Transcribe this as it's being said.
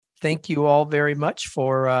thank you all very much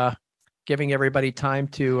for giving everybody time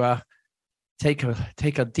to take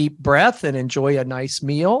a deep breath and enjoy a nice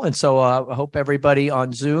meal. And so I hope everybody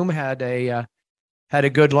on Zoom had a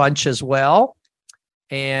good lunch as well.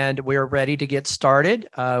 And we're ready to get started.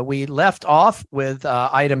 We left off with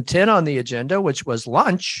item 10 on the agenda, which was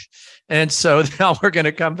lunch. And so now we're going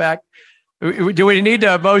to come back. Do we need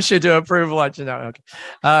a motion to approve lunch? No. Okay.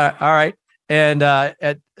 All right. And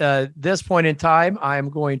at this point in time, I'm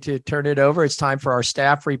going to turn it over. It's time for our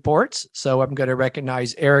staff reports. So I'm going to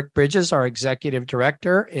recognize Eric Bridges, our Executive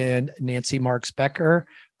Director, and Nancy Marks Becker,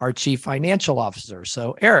 our Chief Financial Officer.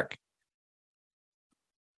 So Eric.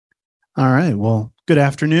 All right. Well, good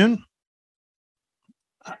afternoon.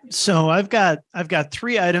 So I've got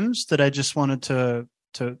three items that I just wanted to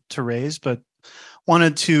raise, but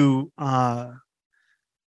wanted to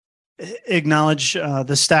acknowledge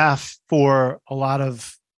the staff for a lot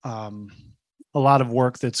of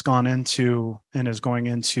work that's gone into and is going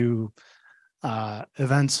into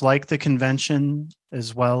events like the convention,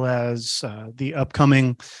 as well as the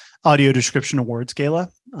upcoming Audio Description Awards Gala.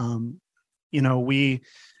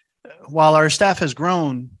 While our staff has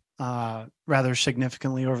grown rather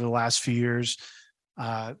significantly over the last few years,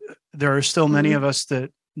 there are still many of us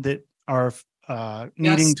that are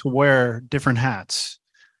needing to wear different hats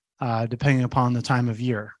depending upon the time of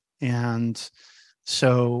year. And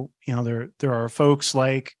so, there are folks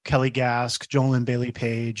like Kelly Gask, Jolyn Bailey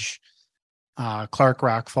Page, Clark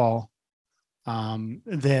Rockfall,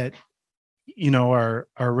 that, are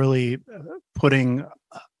really putting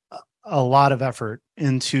a lot of effort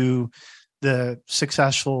into the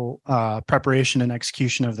successful preparation and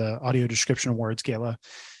execution of the Audio Description Awards Gala.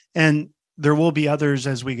 And there will be others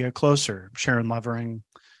as we get closer: Sharon Levering,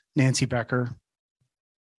 Nancy Becker,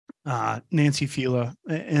 Nancy Fila,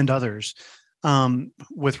 and others,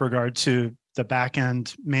 with regard to the back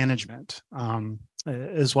end management,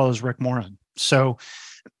 as well as Rick Moran. So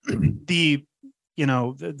the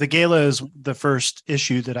gala is the first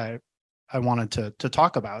issue that I wanted to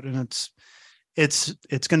talk about, and it's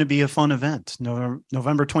going to be a fun event.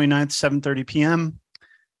 November 29th, 7:30 p.m.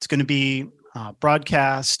 It's going to be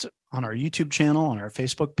broadcast on our YouTube channel, on our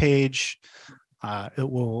Facebook page. It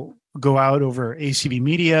will go out over ACB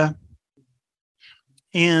Media,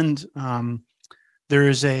 and there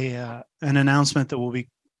is an announcement that will be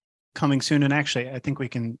coming soon. And actually, I think we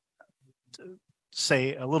can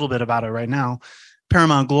say a little bit about it right now.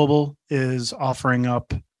 Paramount Global is offering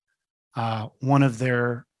up one of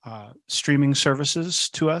their streaming services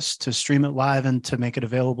to us to stream it live and to make it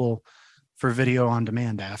available for video on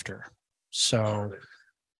demand after. So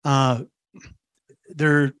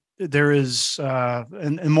there is,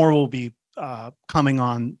 and more will be coming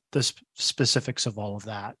on the specifics of all of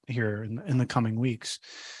that here in the coming weeks.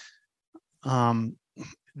 The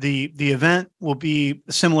event will be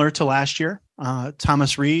similar to last year.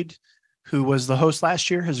 Thomas Reed, who was the host last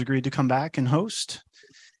year, has agreed to come back and host.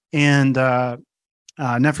 And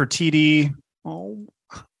Nefertiti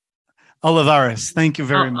Olivares, thank you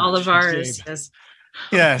very much. Olivares, yes.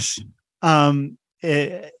 Yes.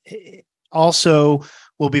 Also,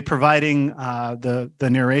 we'll be providing the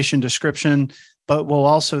narration description, but we'll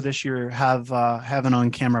also this year have an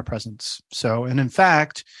on-camera presence. So, and in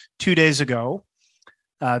fact, 2 days ago,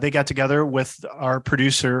 they got together with our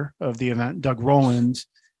producer of the event, Doug Rowland,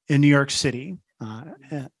 in New York City.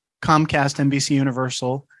 Comcast, NBC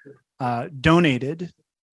Universal donated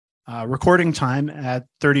recording time at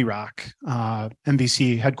 30 Rock,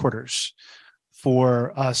 NBC headquarters,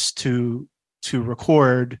 for us to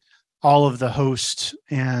record all of the host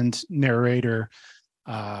and narrator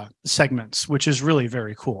segments, which is really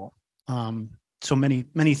very cool. So many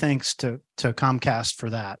thanks to Comcast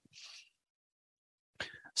for that.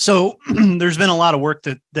 So there's been a lot of work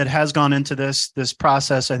that has gone into this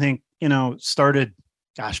process. I think, started,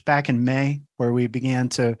 back in May, where we began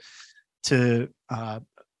to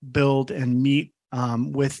build and meet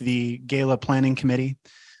with the Gala Planning Committee.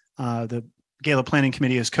 The Gala Planning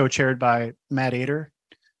Committee is co-chaired by Matt Ader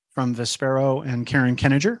from Vespero and Karen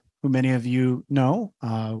Kenninger, who many of you know,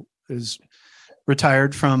 is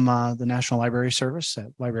retired from the National Library Service at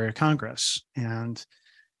Library of Congress. And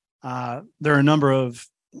there are a number of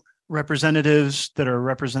representatives that are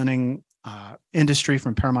representing industry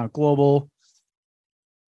from Paramount Global,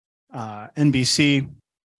 NBC,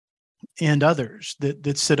 and others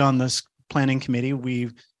that sit on this planning committee.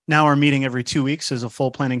 We now are meeting every 2 weeks as a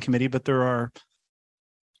full planning committee, but there are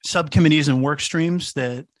subcommittees and work streams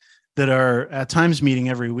that are at times meeting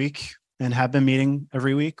every week and have been meeting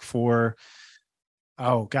every week for,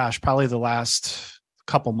 probably the last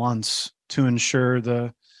couple months to ensure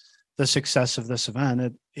the success of this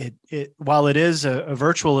event. it while it is a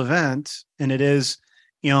virtual event and it is,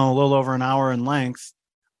 a little over an hour in length,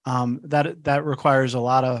 that requires a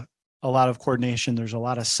lot of coordination. There's a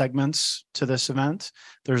lot of segments to this event.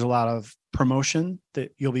 There's a lot of promotion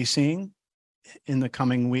that you'll be seeing in the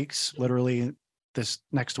coming weeks, literally this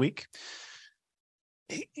next week.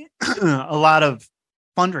 A lot of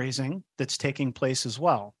fundraising that's taking place as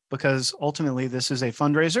well, because ultimately this is a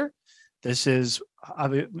fundraiser. This is,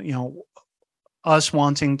 us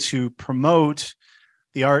wanting to promote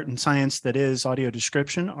the art and science that is audio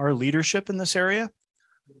description, our leadership in this area.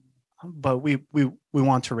 But we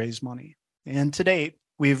want to raise money. And to date,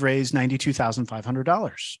 we've raised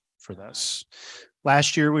 $92,500 for this.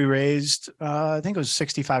 Last year, we raised, I think it was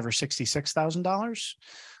 $65,000 or $66,000.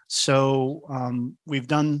 So we've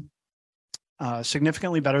done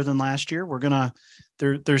significantly better than last year.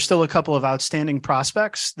 There's still a couple of outstanding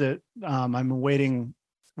prospects that I'm awaiting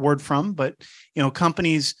word from, but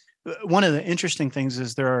companies. One of the interesting things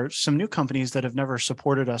is there are some new companies that have never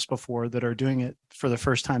supported us before that are doing it for the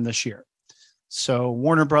first time this year. So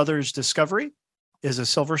Warner Brothers Discovery is a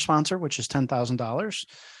silver sponsor, which is $10,000.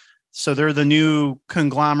 So they're the new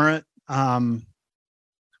conglomerate that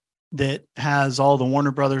has all the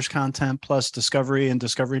Warner Brothers content plus Discovery and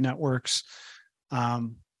Discovery Networks.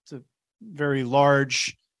 It's a very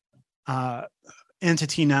large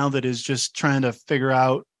entity now that is just trying to figure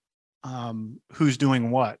out who's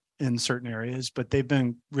doing what in certain areas, but they've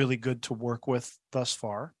been really good to work with thus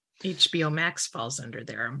far. HBO Max falls under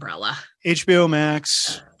their umbrella. HBO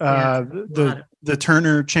Max, the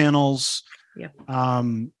Turner channels, yep. A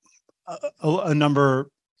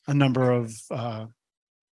number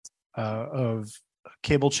of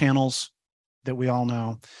cable channels that we all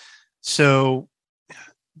know. So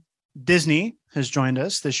Disney has joined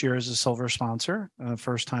us this year as a silver sponsor,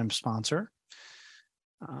 first-time sponsor.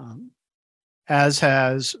 As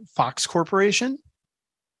has Fox Corporation.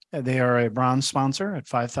 They are a bronze sponsor at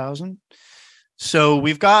 $5,000. So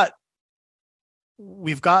we've got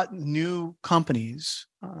new companies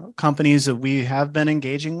that we have been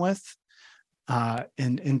engaging with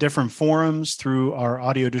in different forums through our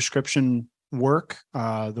audio description work,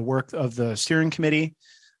 the work of the steering committee,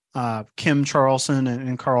 Kim Charlson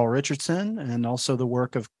and Carl Richardson, and also the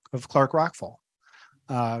work of Clark Rockfall.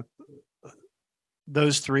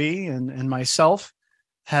 Those three and myself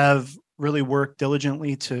have really worked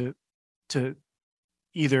diligently to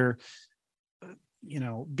either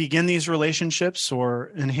begin these relationships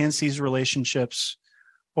or enhance these relationships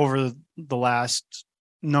over the last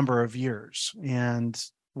number of years, and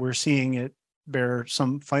we're seeing it bear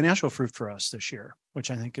some financial fruit for us this year, which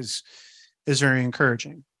I think is very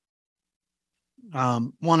encouraging.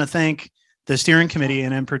 Want to thank the steering committee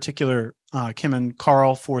and in particular Kim and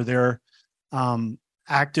Carl for their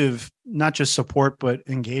active, not just support, but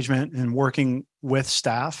engagement and working with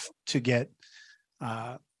staff to get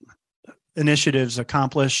initiatives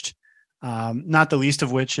accomplished. Not the least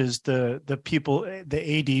of which is the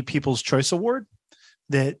AD People's Choice Award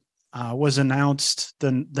that was announced.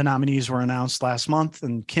 The nominees were announced last month,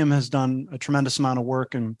 and Kim has done a tremendous amount of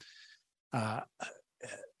work in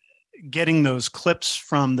getting those clips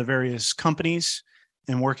from the various companies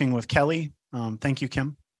and working with Kelly. Thank you,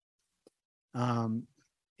 Kim. And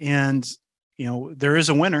there is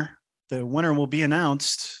a winner. The winner will be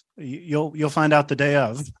announced. You'll find out the day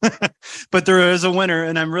of, but there is a winner,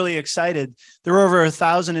 and I'm really excited. There were over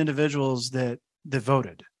 1,000 individuals that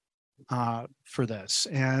voted for this,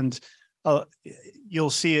 and you'll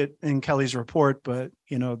see it in Kelly's report. But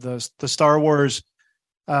the Star Wars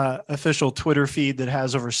official Twitter feed that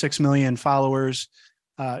has over 6 million followers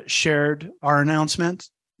shared our announcement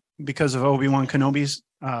because of Obi-Wan Kenobi's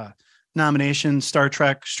nomination. Star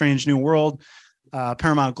Trek Strange New World,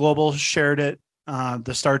 Paramount Global shared it.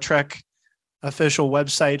 The Star Trek official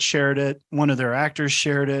website shared it. One of their actors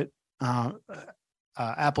shared it.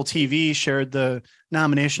 Apple TV shared the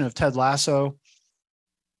nomination of Ted Lasso.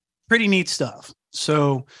 Pretty neat stuff.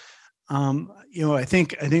 So, I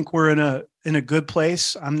think we're in a good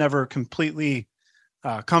place. I'm never completely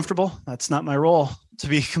comfortable. That's not my role, to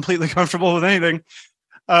be completely comfortable with anything.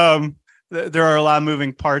 There are a lot of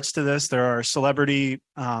moving parts to this. There are celebrity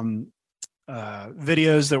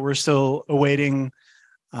videos that we're still awaiting.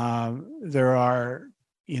 There are,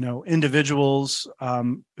 individuals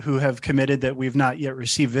who have committed that we've not yet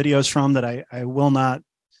received videos from that I will not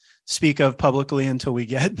speak of publicly until we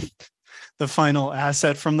get the final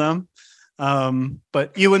asset from them.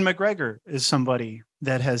 But Ewan McGregor is somebody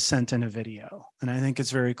that has sent in a video. And I think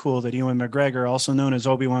it's very cool that Ewan McGregor, also known as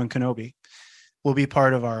Obi-Wan Kenobi, will be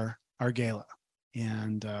part of our gala.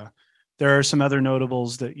 And there are some other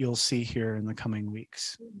notables that you'll see here in the coming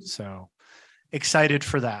weeks. So excited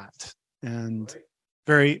for that, and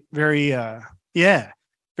very, very,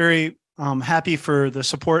 very happy for the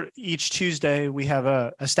support. Each Tuesday, we have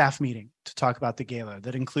a staff meeting to talk about the gala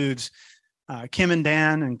that includes Kim and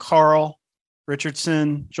Dan and Carl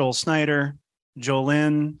Richardson, Joel Snyder,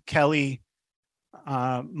 Jolynn, Kelly,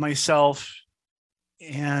 myself,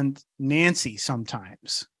 and Nancy.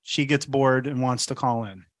 Sometimes she gets bored and wants to call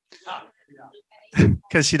in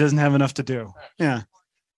because she doesn't have enough to do. Yeah.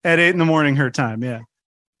 At 8 a.m, her time. Yeah.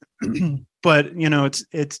 But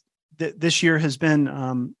this year has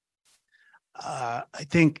been, I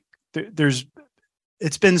think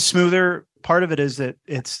it's been smoother. Part of it is that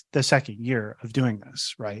it's the second year of doing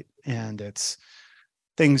this, right? And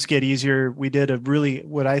things get easier. We did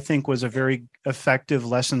what I think was a very effective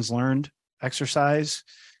lessons learned exercise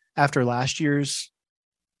after last year's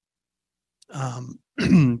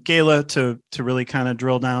gala to really kind of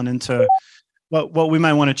drill down into what we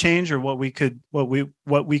might want to change or what we could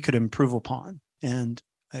improve upon. And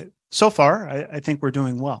so far, I think we're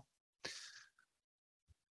doing well.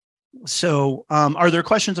 So, are there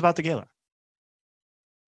questions about the gala?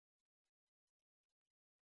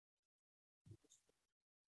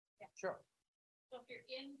 Yeah, sure. So if you're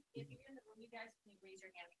in the room, you guys can raise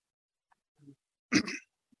your hand.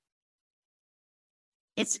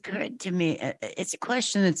 It's occurred to me, it's a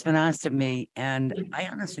question that's been asked of me, and I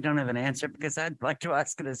honestly don't have an answer because I'd like to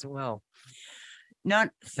ask it as well. Not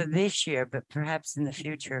for this year, but perhaps in the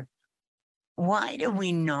future. Why do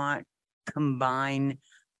we not combine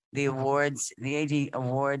the awards, the AD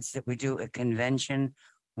awards that we do at convention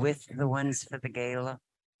with the ones for the gala?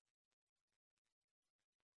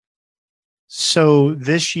 So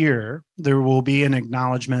this year, there will be an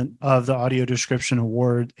acknowledgement of the Audio Description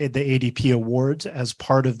Award, the ADP Awards, as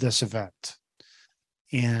part of this event.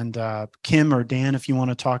 And Kim or Dan, if you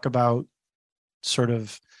want to talk about sort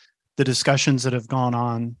of the discussions that have gone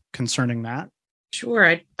on concerning that.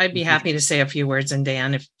 Sure, I'd be happy to say a few words, and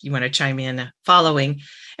Dan, if you want to chime in following.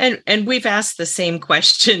 And we've asked the same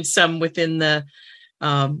question, some within the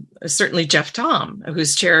certainly Jeff Tom,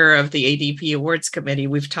 who's chair of the ADP Awards Committee.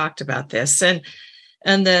 We've talked about this, and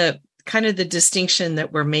the kind of the distinction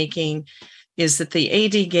that we're making is that the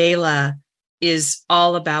AD Gala is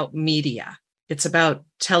all about media. It's about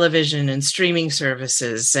television and streaming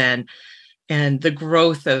services and the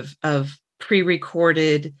growth of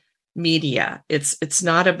pre-recorded media. It's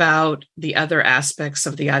not about the other aspects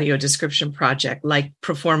of the audio description project, like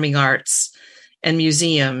performing arts and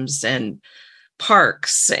museums and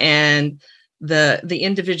parks and the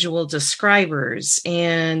individual describers.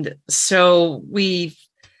 And so we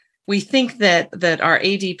think that our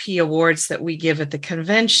ADP awards that we give at the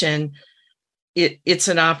convention, it's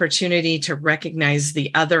an opportunity to recognize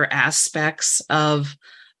the other aspects of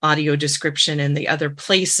audio description and the other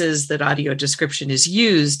places that audio description is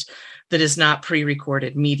used that is not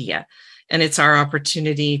pre-recorded media. And it's our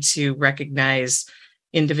opportunity to recognize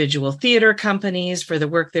individual theater companies for the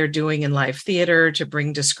work they're doing in live theater to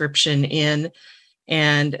bring description in.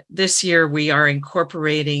 And this year we are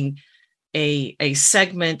incorporating a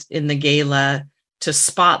segment in the gala to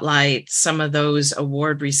spotlight some of those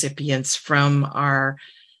award recipients from our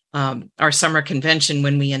summer convention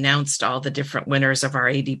when we announced all the different winners of our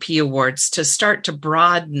ADP awards, to start to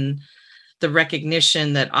broaden the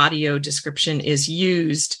recognition that audio description is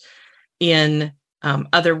used in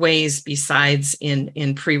other ways besides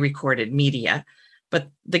in pre-recorded media. But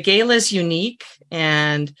the gala is unique,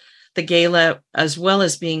 and the gala, as well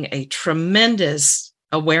as being a tremendous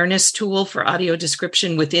awareness tool for audio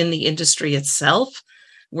description within the industry itself,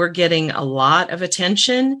 we're getting a lot of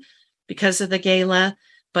attention because of the gala,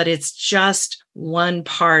 but it's just one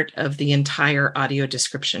part of the entire audio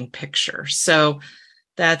description picture. So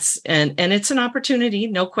that's, and it's an opportunity,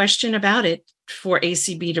 no question about it, for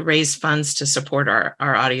ACB to raise funds to support our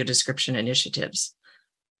audio description initiatives.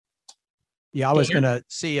 Yeah, I was going to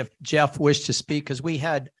see if Jeff wished to speak, because we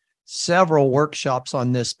had several workshops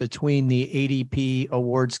on this between the ADP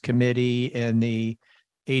Awards Committee and the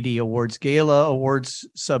AD Awards Gala Awards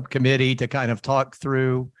Subcommittee to kind of talk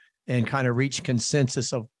through and kind of reach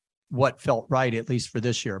consensus of what felt right, at least for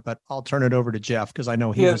this year. But I'll turn it over to Jeff, because I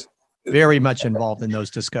know he was very much involved in those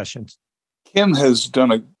discussions. Kim has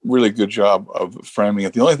done a really good job of framing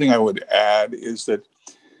it. The only thing I would add is that,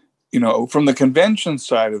 from the convention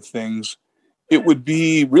side of things, it would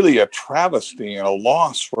be really a travesty and a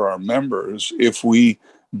loss for our members if we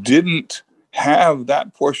didn't have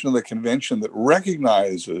that portion of the convention that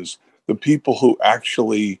recognizes the people who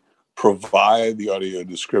actually provide the audio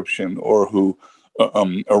description, or who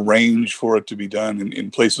arrange for it to be done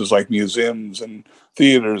in places like museums and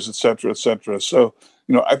theaters, et cetera, et cetera. So,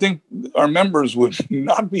 I think our members would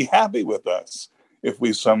not be happy with us if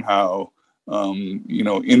we somehow,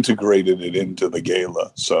 integrated it into the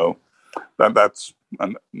gala. So that's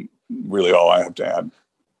really all I have to add.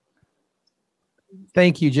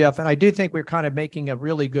 Thank you, Jeff. And I do think we're kind of making a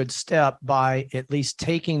really good step by at least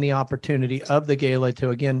taking the opportunity of the gala to,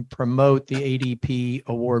 again, promote the ADP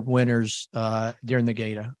award winners during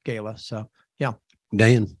the gala. So, yeah.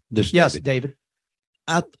 Dan, yes, David.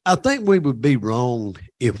 I think we would be wrong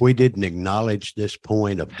if we didn't acknowledge this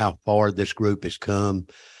point of how far this group has come.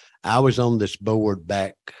 I was on this board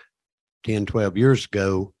back 10, 12 years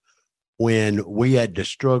ago when we had to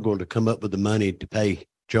struggle to come up with the money to pay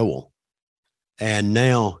Joel. And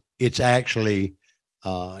now it's actually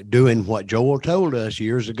doing what Joel told us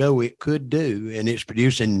years ago it could do, and it's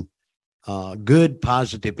producing good,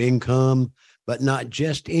 positive income, but not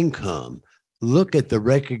just income. Look at the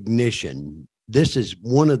recognition. This is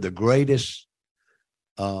one of the greatest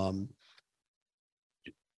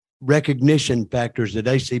recognition factors that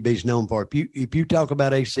ACB is known for. If you talk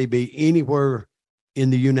about ACB anywhere in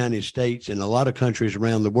the United States and a lot of countries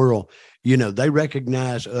around the world, they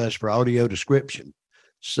recognize us for audio description.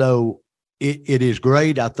 So it is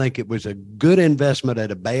great. I think it was a good investment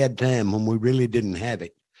at a bad time when we really didn't have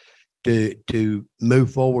it to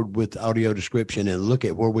move forward with audio description, and look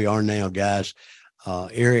at where we are now, guys.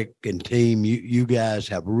 Eric and team, you guys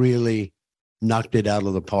have really knocked it out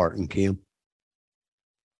of the park. And Kim.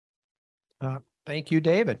 Thank you,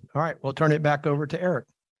 David. All right, we'll turn it back over to Eric.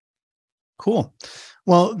 Cool.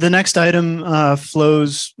 Well, the next item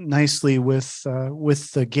flows nicely with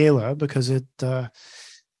the gala, because it's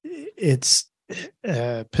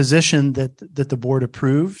a position that the board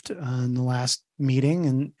approved in the last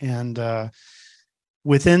meeting, and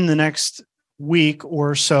within the next week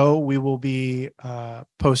or so, we will be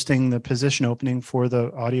posting the position opening for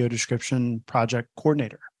the audio description project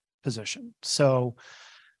coordinator position. So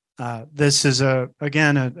this is an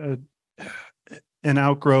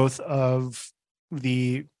outgrowth of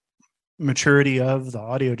the maturity of the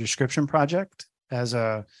audio description project as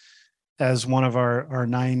one of our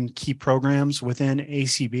 9 key programs within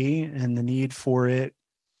ACB, and the need for it,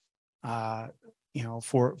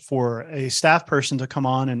 for a staff person to come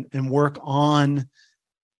on and work on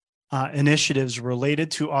initiatives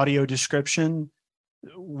related to audio description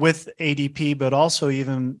with ADP, but also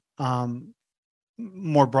even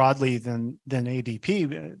more broadly than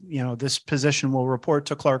ADP. This position will report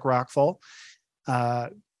to Clark Rockfall,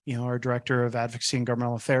 our Director of Advocacy and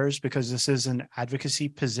Governmental Affairs, because this is an advocacy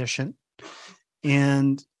position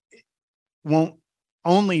and won't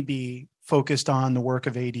only be focused on the work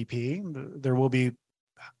of ADP. There will be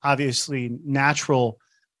obviously natural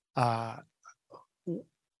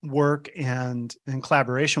work and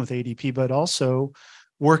collaboration with ADP, but also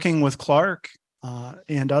working with Clark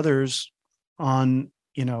and others on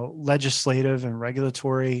legislative and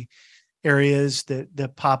regulatory areas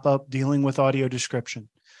that pop up dealing with audio description.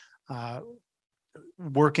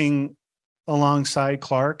 Working alongside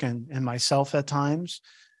Clark and myself at times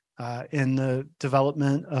in the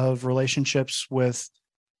development of relationships with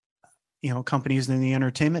companies in the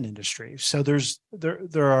entertainment industry. So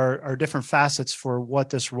there are different facets for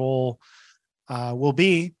what this role will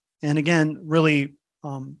be, and again, really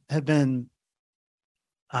have been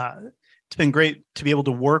it's been great to be able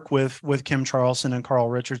to work with Kim Charlson and Carl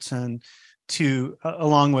Richardson to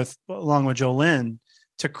along with Jolynn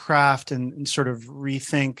to craft and sort of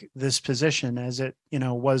rethink this position, as it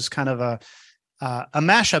was kind of a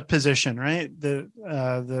mashup position, right?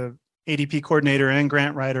 The ADP coordinator and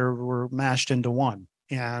grant writer were mashed into one,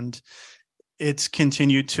 and it's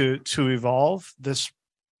continued to evolve. This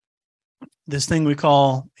thing we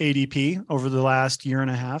call ADP over the last year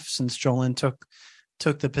and a half since Jolynn took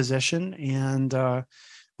the position, and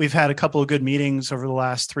we've had a couple of good meetings over the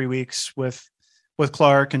last 3 weeks with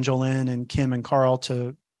Clark and Jolynn and Kim and Carl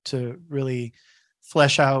to really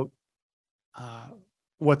flesh out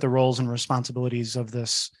what the roles and responsibilities of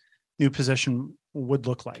this new position would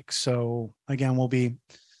look like. So again, we'll be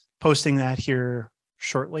posting that here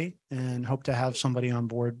shortly and hope to have somebody on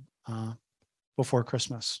board before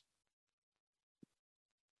Christmas.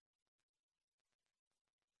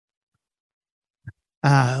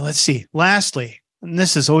 Let's see. Lastly, and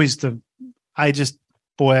this is always I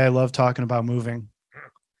love talking about moving.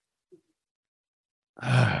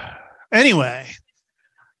 Anyway,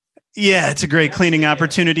 yeah, it's a great cleaning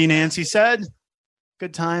opportunity, Nancy said.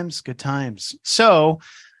 Good times, good times. So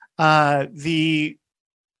the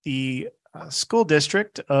school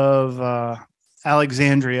district of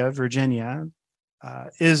Alexandria, Virginia,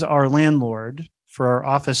 is our landlord for our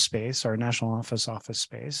office space, our national office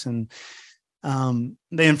space. And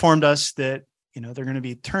they informed us that, they're going to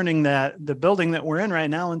be turning the building that we're in right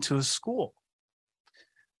now into a school.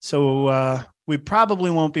 So we probably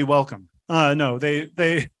won't be welcome. No,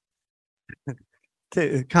 they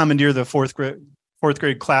commandeer the fourth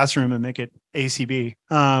grade classroom and make it ACB.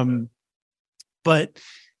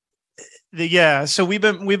 So we've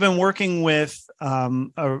been working with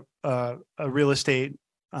a real estate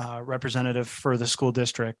representative for the school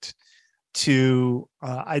district to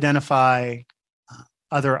identify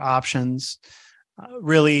other options.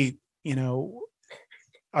 Really,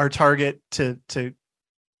 our target to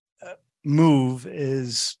move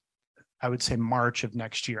is, I would say, March of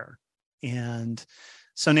next year. And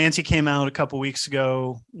so Nancy came out a couple weeks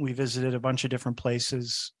ago. We visited a bunch of different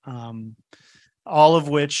places, all of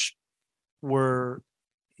which were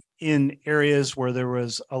in areas where there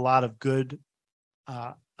was a lot of good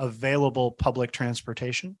available public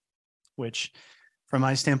transportation, which from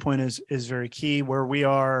my standpoint is very key. Where we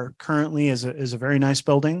are currently is a very nice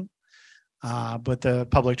building, but the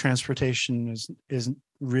public transportation is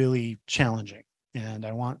really challenging. And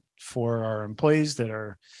I want for our employees that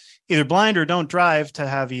are either blind or don't drive to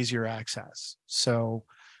have easier access. So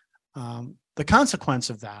the consequence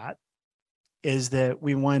of that is that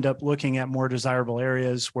we wind up looking at more desirable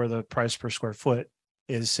areas where the price per square foot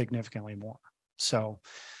is significantly more. So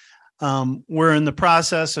we're in the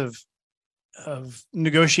process of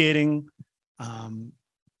negotiating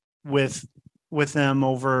with them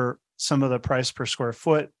over some of the price per square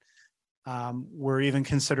foot. We're even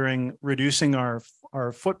considering reducing our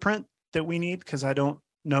footprint that we need, because I don't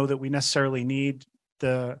know that we necessarily need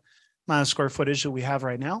the amount of square footage that we have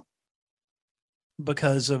right now,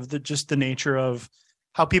 because of the nature of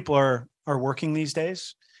how people are working these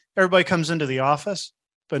days. Everybody comes into the office,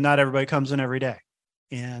 but not everybody comes in every day.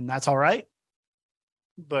 And that's all right.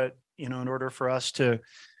 But, in order for us to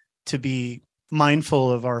be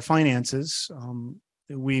mindful of our finances,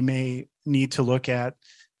 we may need to look at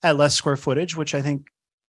less square footage, which I think,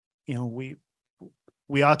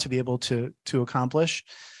 we ought to be able to accomplish.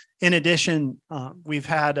 In addition, I've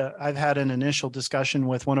had an initial discussion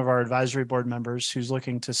with one of our advisory board members who's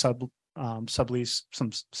looking to sublease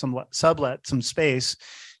sublet some space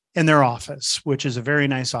in their office, which is a very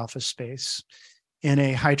nice office space in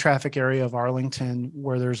a high traffic area of Arlington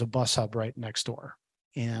where there's a bus hub right next door.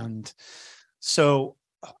 And so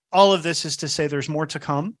all of this is to say there's more to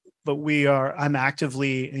come, but I'm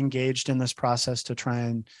actively engaged in this process to try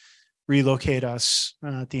and relocate us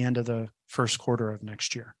at the end of the first quarter of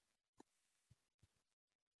next year.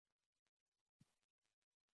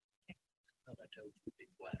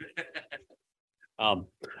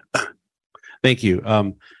 Thank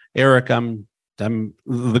you. Eric, I'm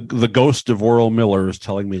the ghost of Oral Miller is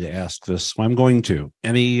telling me to ask this, so I'm going to.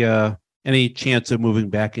 Any chance of moving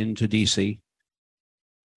back into DC?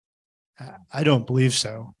 I don't believe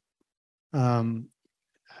so.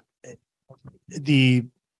 The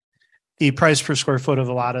price per square foot of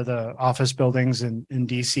a lot of the office buildings in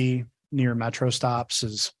DC near metro stops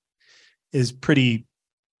is pretty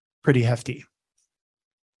hefty.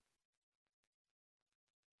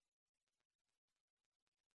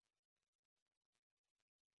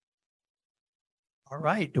 All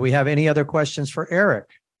right. Do we have any other questions for Eric?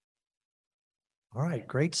 All right.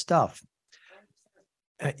 Great stuff.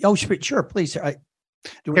 Sure. Please.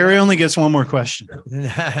 Terry only gets one more question.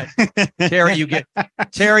 Terry, you get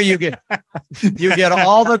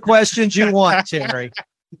all the questions you want, Terry.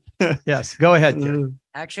 Yes, go ahead, Terry.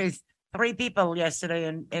 Actually, 3 people yesterday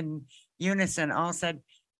in unison all said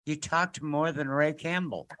you talked more than Ray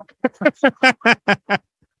Campbell.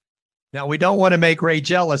 Now, we don't want to make Ray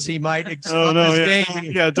jealous. He might exalt his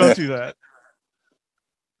game. Yeah, don't do that.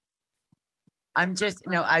 I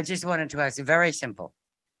just wanted to ask you, very simple.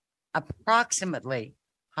 Approximately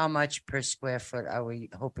how much per square foot are we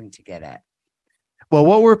hoping to get at? Well,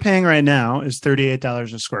 what we're paying right now is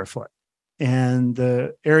 $38 a square foot. And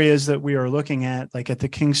the areas that we are looking at, like at the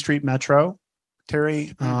King Street Metro,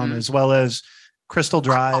 Terry, as well as Crystal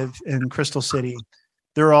Drive and Crystal City,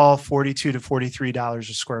 they're all $42 to $43 a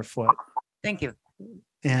square foot. Thank you.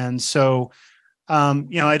 And so,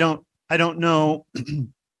 I don't know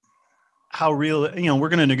how real, we're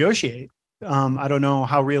going to negotiate. I don't know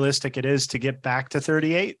how realistic it is to get back to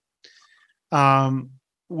 38,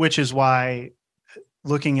 which is why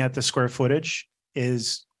looking at the square footage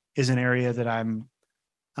is an area that I'm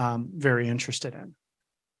very interested in.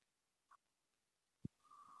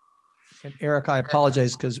 And Eric, I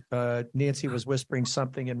apologize because Nancy was whispering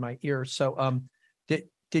something in my ear. So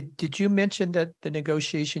Did you mention that the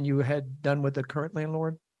negotiation you had done with the current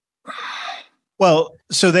landlord? Well,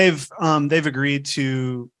 so they've agreed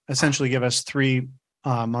to essentially give us 3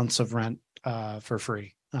 months of rent for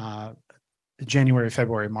free, January,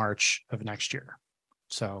 February, March of next year.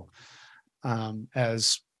 So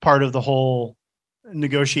as part of the whole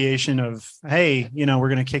negotiation of, hey, we're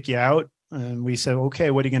going to kick you out. And we said, okay,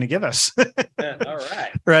 what are you going to give us? All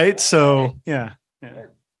right. Right. So, yeah.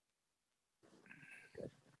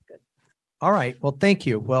 All right. Well, thank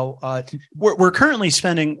you. Well, We're currently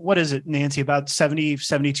spending, what is it, Nancy, about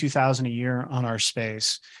 72,000 a year on our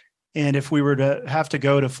space. And if we were to have to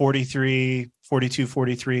go to 43,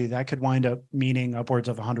 that could wind up meaning upwards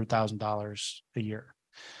of $100,000 a year.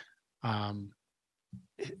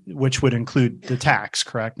 Which would include the tax,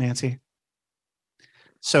 correct, Nancy?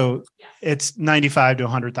 So it's 95 to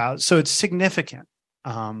 100,000. So it's significant,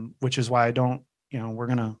 which is why I don't, we're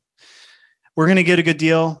going to get a good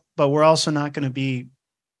deal, but we're also not going to be,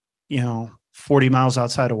 40 miles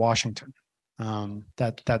outside of Washington.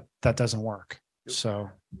 That doesn't work.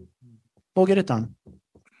 So we'll get it done.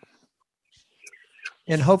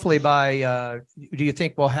 and hopefully do you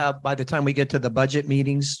think we'll have, by the time we get to the budget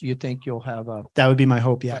meetings, you think you'll have That would be my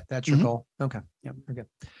hope. Yeah. that's your Mhm. goal? Okay. Yeah, we're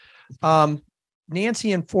good.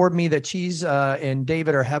 Nancy informed me that she's and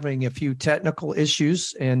David are having a few technical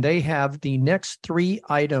issues, and they have the next 3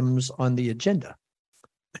 items on the agenda,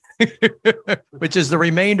 which is the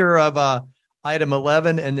remainder of item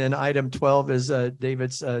 11, and then item 12 is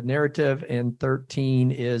David's narrative, and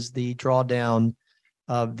 13 is the drawdown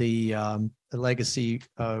of the legacy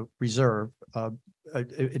reserve,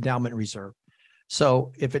 endowment reserve.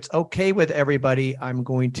 So if it's okay with everybody, I'm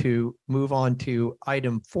going to move on to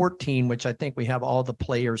item 14, which I think we have all the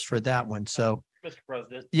players for that one. So, Mr.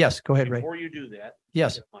 President. yes, go ahead, Ray. Before you do that.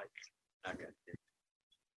 Yes.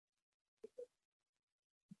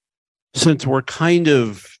 Since we're kind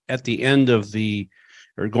of at the end of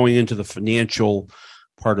or going into the financial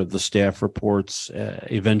part of the staff reports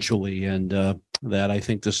eventually, and that I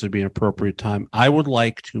think this would be an appropriate time, I would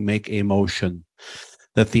like to make a motion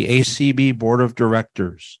that the ACB Board of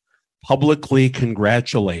Directors publicly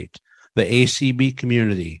congratulate the ACB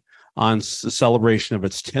community on the celebration of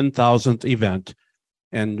its 10,000th event,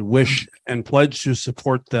 and wish and pledge to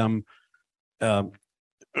support them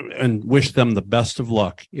and wish them the best of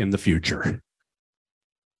luck in the future.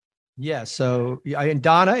 Yeah. So and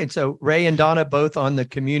Donna, and so Ray and Donna both on the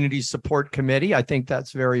community support committee. I think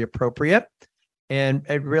that's very appropriate. And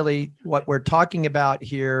really what we're talking about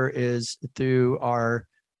here is through our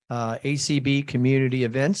ACB community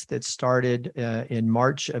events that started in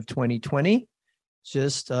March of 2020.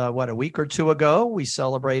 Just a week or 2 ago, we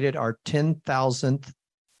celebrated our 10,000th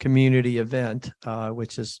community event,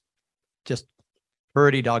 which is just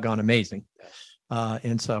pretty doggone amazing.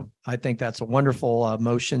 And so I think that's a wonderful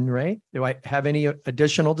motion, Ray. Do I have any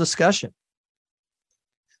additional discussion?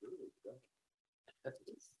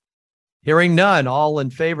 Hearing none, all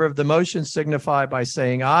in favor of the motion signify by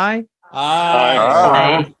saying aye.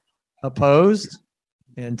 Aye. Opposed?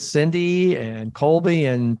 And Cindy and Colby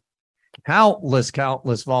and countless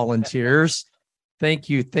volunteers. Thank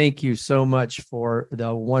you so much for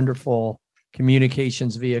the wonderful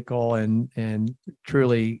communications vehicle and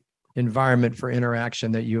truly environment for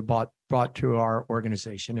interaction that you brought to our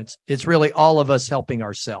organization. It's really all of us helping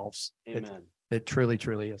ourselves. Amen. It truly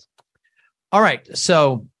is. All right,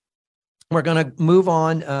 so we're going to move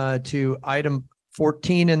on to item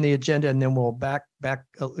 14 in the agenda, and then we'll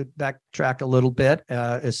backtrack a little bit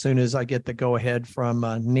as soon as I get the go ahead from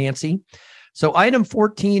Nancy. So item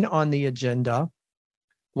 14 on the agenda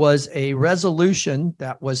was a resolution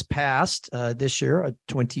that was passed this year, a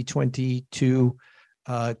 2022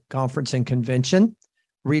 conference and convention,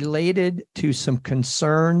 related to some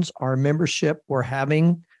concerns our membership were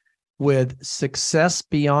having with Success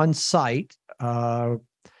Beyond Sight,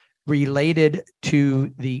 related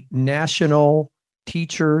to the National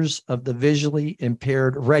Teachers of the Visually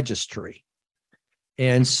Impaired Registry.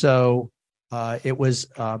 And so it was,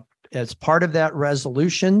 as part of that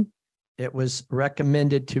resolution, it was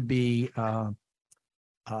recommended to be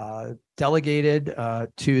delegated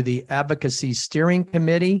to the Advocacy Steering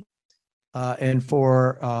Committee and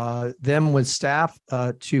for them with staff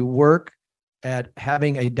to work at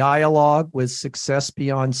having a dialogue with Success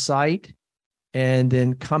Beyond Sight, and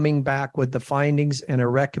then coming back with the findings and a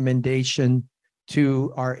recommendation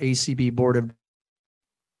to our ACB Board of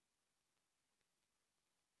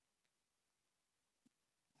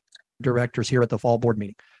Directors here at the fall board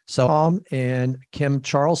meeting. So Tom and Kim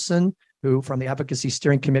Charlson who from the Advocacy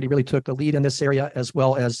Steering Committee really took the lead in this area, as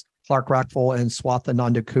well as Clark Rockful and Swatha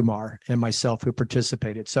Nandakumar and myself who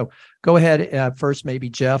participated. So go ahead first, maybe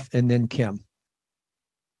Jeff, and then Kim.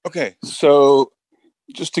 Okay, so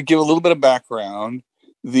just to give a little bit of background,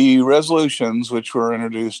 the resolutions which were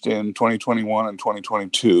introduced in 2021 and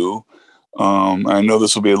 2022, I know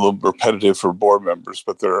this will be a little repetitive for board members,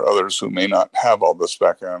 but there are others who may not have all this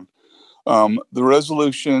background. The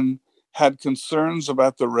resolution had concerns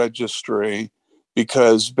about the registry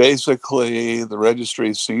because basically the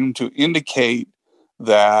registry seemed to indicate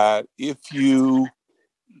that if you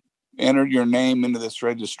entered your name into this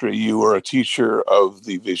registry, you were a teacher of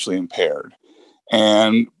the visually impaired.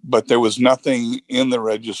 But there was nothing in the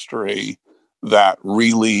registry that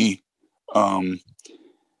really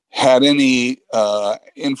had any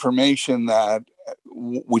information that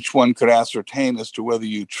which one could ascertain as to whether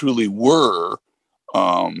you truly were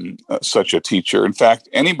such a teacher. In fact,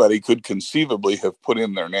 anybody could conceivably have put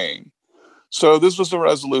in their name. So this was a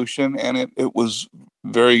resolution, and it was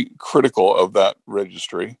very critical of that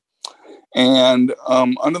registry. And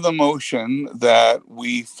under the motion that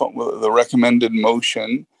the recommended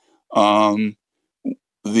motion,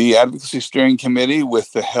 the Advocacy Steering Committee,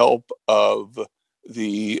 with the help of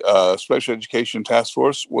the Special Education Task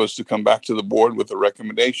Force, was to come back to the board with a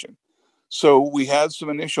recommendation. So we had some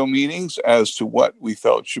initial meetings as to what we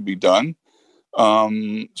felt should be done.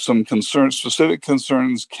 Some specific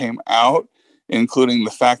concerns came out, including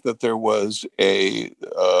the fact that there was a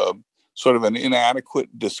sort of an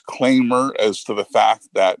inadequate disclaimer as to the fact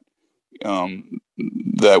that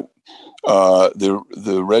the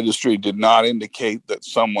registry did not indicate that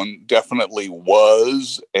someone definitely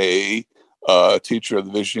was a teacher of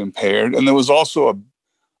the visually impaired. And there was also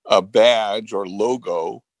a badge or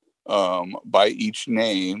logo by each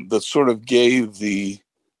name that sort of gave the,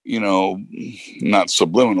 not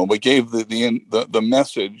subliminal, but gave the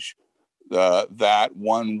message that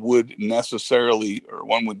one would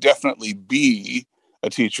definitely be a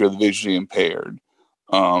teacher of the visually impaired.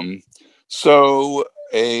 So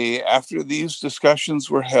after these discussions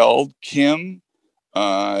were held, Kim,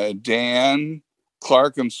 Dan,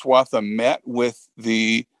 Clark, and Swatha met with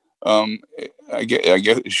the, I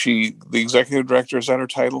guess the executive director, is that her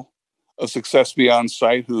title? Of Success Beyond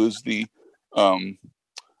Sight, who is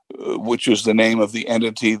which is the name of the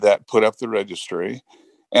entity that put up the registry.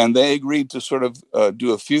 And they agreed to sort of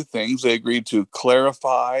do a few things. They agreed to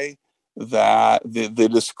clarify that the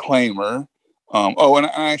disclaimer. And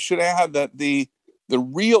I should add that the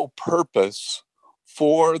real purpose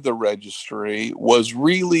for the registry was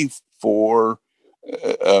really for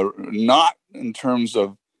not in terms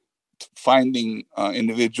of finding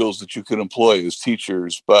individuals that you could employ as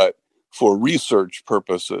teachers, but for research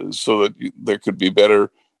purposes, so that there could be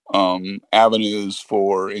better avenues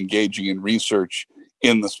for engaging in research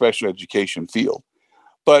in the special education field.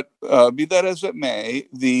 But be that as it may,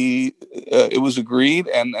 it was agreed,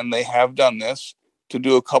 and they have done this, to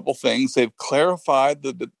do a couple things. They've clarified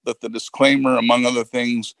that the disclaimer, among other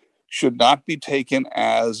things, should not be taken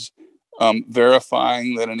as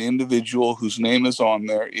verifying that an individual whose name is on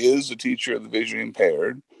there is a teacher of the visually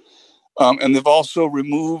impaired. And they've also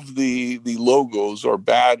removed the logos or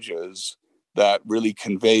badges that really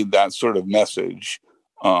conveyed that sort of message.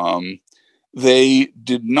 They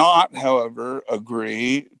did not, however,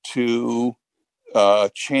 agree to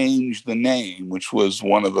change the name, which was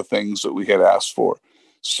one of the things that we had asked for.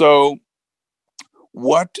 So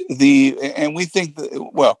and we think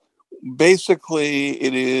that, well, basically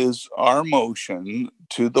it is our motion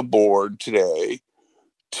to the board today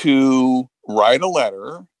to write a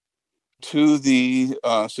letter to the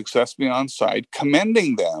Success Beyond Sight,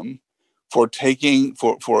 commending them for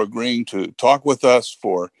agreeing to talk with us,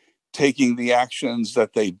 for taking the actions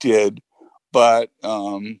that they did, but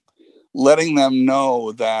letting them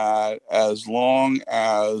know that as long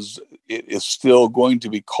as it is still going to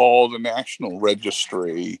be called a national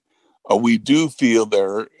registry, we do feel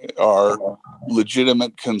there are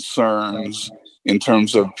legitimate concerns in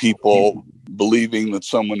terms of people believing that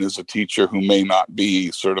someone is a teacher who may not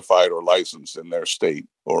be certified or licensed in their state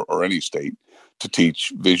or any state to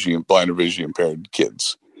teach blind or visually impaired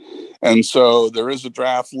kids. And so there is a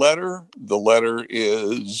draft letter. The letter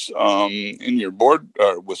is in your board,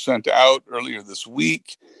 was sent out earlier this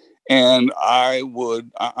week. And I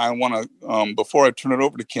want to, before I turn it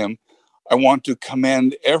over to Kim, I want to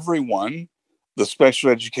commend everyone, the Special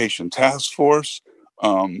Education Task Force,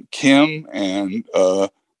 Kim and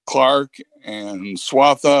Clark and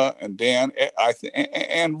Swatha and Dan,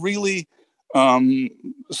 and really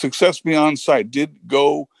Success Beyond Sight did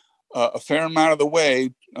go a fair amount of the way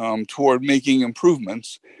toward making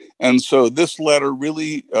improvements. And so this letter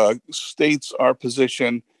really states our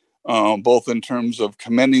position, both in terms of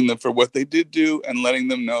commending them for what they did do and letting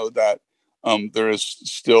them know that there is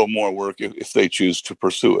still more work if they choose to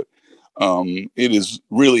pursue it. It is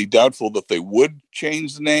really doubtful that they would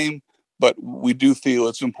change the name, but we do feel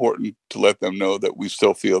it's important to let them know that we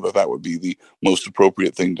still feel that that would be the most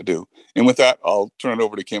appropriate thing to do. And with that, I'll turn it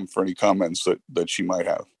over to Kim for any comments that she might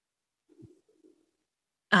have.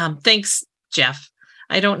 Thanks, Jeff.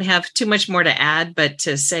 I don't have too much more to add, but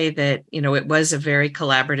to say that, it was a very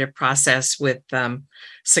collaborative process with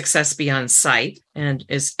Success Beyond Sight, and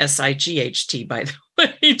is SIGHT, by the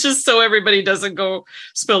way, just so everybody doesn't go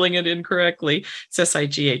spelling it incorrectly. It's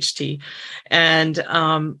SIGHT.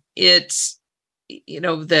 And it's,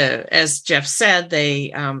 as Jeff said,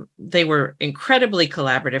 they were incredibly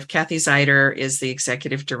collaborative. Kathy Zeider is the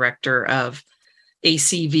executive director of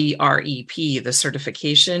ACVREP, the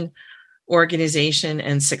certification organization,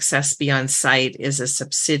 and Success Beyond Sight is a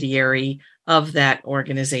subsidiary of that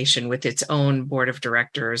organization with its own board of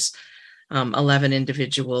directors, 11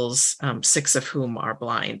 individuals, 6 of whom are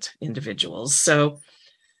blind individuals. So,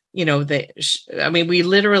 we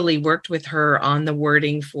literally worked with her on the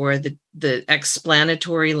wording for the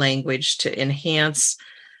explanatory language to enhance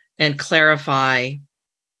and clarify,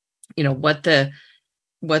 what the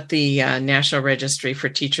National Registry for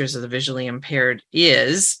Teachers of the Visually Impaired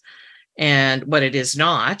is and what it is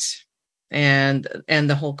not, and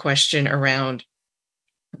the whole question around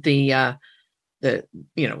the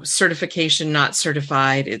certification, not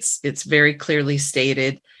certified. It's very clearly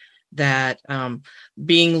stated that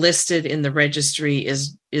being listed in the registry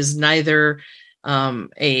is neither an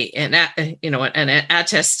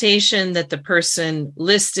attestation that the person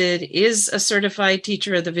listed is a certified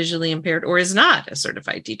teacher of the visually impaired or is not a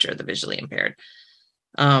certified teacher of the visually impaired.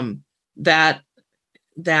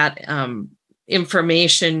 That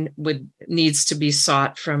information needs to be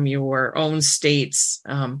sought from your own state's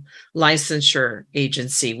licensure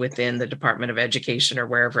agency within the Department of Education or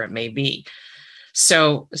wherever it may be.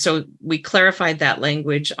 So we clarified that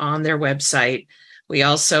language on their website. We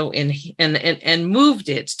also and moved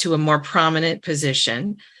it to a more prominent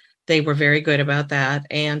position. They were very good about that.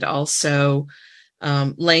 And also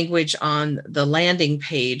language on the landing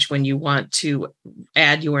page when you want to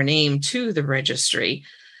add your name to the registry.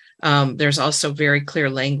 There's also very clear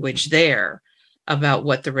language there about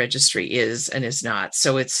what the registry is and is not.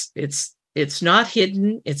 So it's not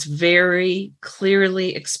hidden. It's very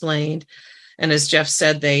clearly explained. And as Jeff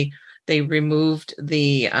said, they removed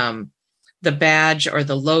the badge or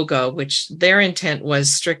the logo, which their intent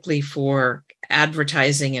was strictly for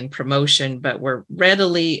advertising and promotion, but were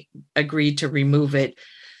readily agreed to remove it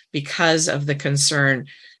because of the concern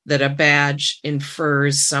that a badge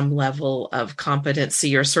infers some level of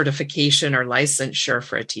competency or certification or licensure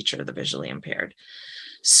for a teacher of the visually impaired.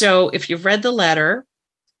 So if you've read the letter,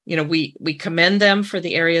 we commend them for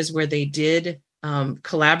the areas where they did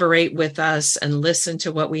collaborate with us and listen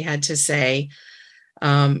to what we had to say.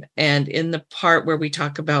 And in the part where we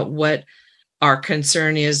talk about what our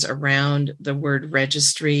concern is around the word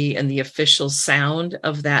registry and the official sound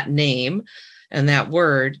of that name and that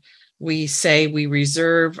word, we say we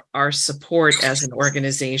reserve our support as an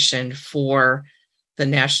organization for the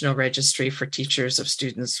National Registry for Teachers of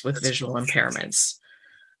Students with Visual Impairments,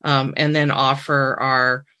 and then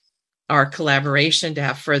offer our collaboration to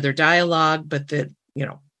have further dialogue, but that,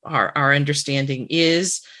 our understanding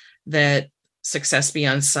is that Success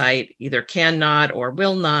Beyond Sight either cannot or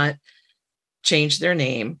will not change their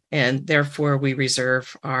name, and therefore we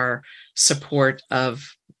reserve our support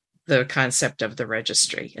of the concept of the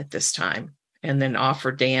registry at this time, and then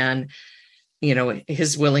offer Dan,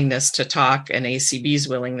 his willingness to talk and ACB's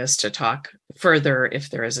willingness to talk further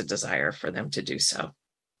if there is a desire for them to do so.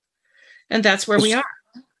 And that's where we are.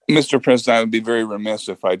 Mr. President, I would be very remiss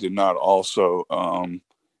if I did not also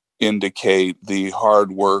indicate the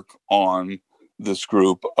hard work on this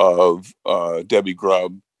group of Debbie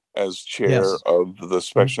Grubb as chair of the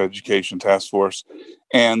Special Education Task Force,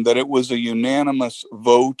 and that it was a unanimous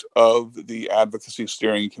vote of the Advocacy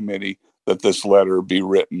Steering Committee that this letter be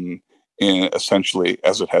written in essentially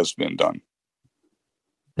as it has been done.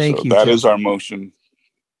 Thank you. That Jeff. is our motion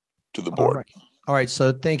to the board. All right.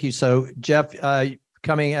 So thank you. So Jeff,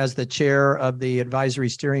 coming as the chair of the Advisory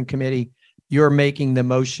Steering Committee, you're making the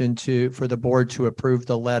motion for the board to approve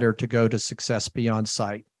the letter to go to Success Beyond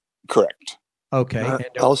Sight. Correct. Okay.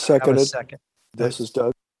 I'll second it. Second. This is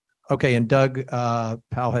Doug. Okay. And Doug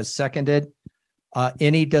Powell has seconded.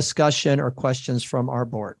 Any discussion or questions from our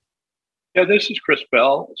board? Yeah, this is Chris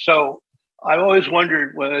Bell. So I've always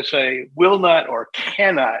wondered when they say will not or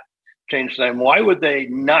cannot change the name. Why would they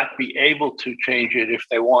not be able to change it if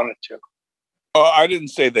they wanted to? Oh, I didn't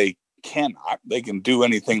say they cannot. They can do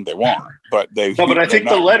anything they want, but they. No, but I think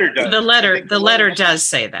the letter does. The letter does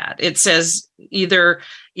say that. It says either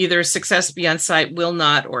Success Beyond Sight will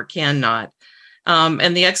not or cannot.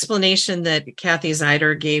 And the explanation that Kathy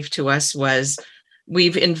Zeider gave to us was,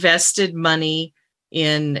 we've invested money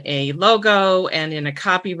in a logo and in a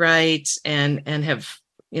copyright and have,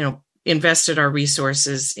 invested our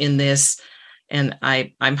resources in this. And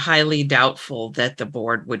I'm highly doubtful that the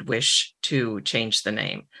board would wish to change the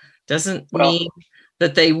name. Doesn't mean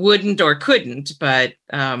that they wouldn't or couldn't, but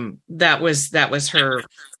that was her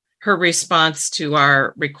response to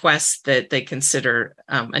our request that they consider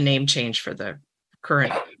a name change for the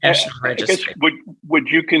current National Registry. Would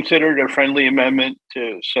you consider it a friendly amendment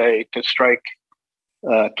to strike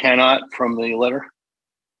cannot from the letter?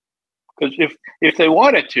 Because if they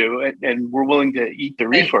wanted to and were willing to eat the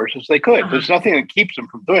resources, they could. There's nothing that keeps them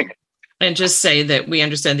from doing it. And just say that we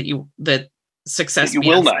understand that Success that you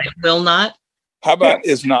will not. Will not. How about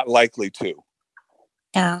is not likely to?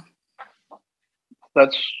 Yeah.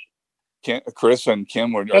 That's Chris and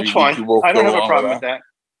Kim. That's fine. I don't have a problem with that.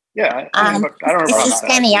 Yeah. I don't have a problem this with is that.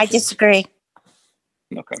 Penny. I disagree.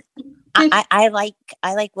 Okay. I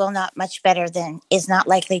like will not much better than is not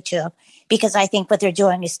likely to, because I think what they're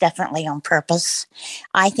doing is definitely on purpose.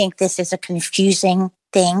 I think this is a confusing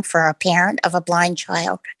thing for a parent of a blind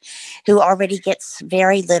child who already gets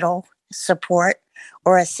very little support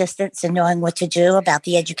or assistance in knowing what to do about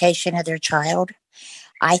the education of their child.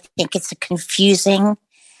 I think it's a confusing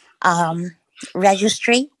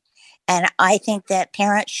registry. And I think that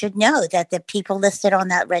parents should know that the people listed on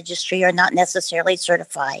that registry are not necessarily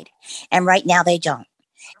certified. And right now they don't.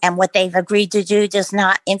 And what they've agreed to do does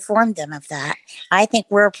not inform them of that. I think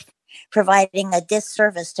we're providing a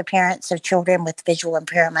disservice to parents of children with visual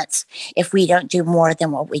impairments if we don't do more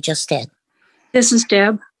than what we just did. This is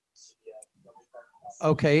Deb.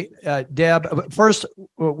 Okay, Deb, first,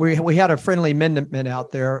 we had a friendly amendment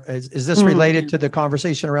out there. Is this related to the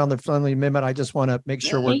conversation around the friendly amendment? I just want to make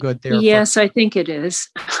sure we're good there. Yes, I think it is.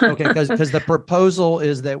 Okay, because the proposal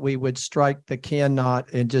is that we would strike the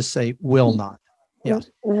cannot and just say will not. Yes.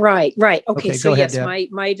 Right. Okay, so ahead, yes,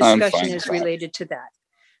 Deb. my discussion is related to that.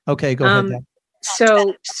 Okay, go ahead, Deb.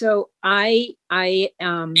 So I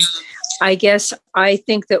guess I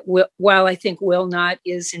think that while I think will not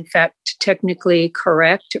is in fact technically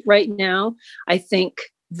correct right now, I think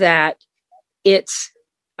that it's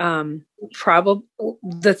probably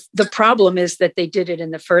the problem is that they did it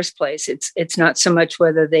in the first place. It's not so much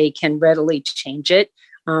whether they can readily change it.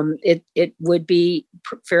 It would be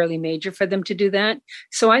fairly major for them to do that.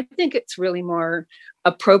 So I think it's really more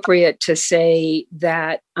appropriate to say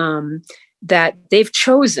that that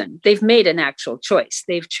they've made an actual choice.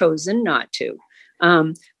 They've chosen not to.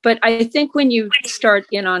 But I think when you start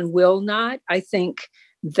in on will not, I think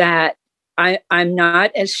that I'm not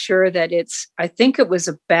as sure that I think it was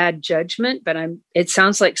a bad judgment, but it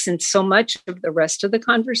sounds like since so much of the rest of the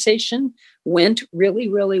conversation went really,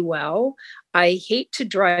 really well, I hate to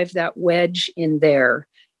drive that wedge in there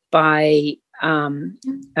by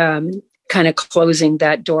kind of closing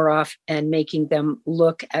that door off and making them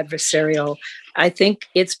look adversarial. I think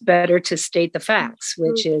it's better to state the facts,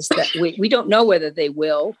 which is that we don't know whether they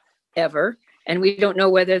will ever, and we don't know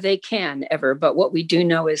whether they can ever, but what we do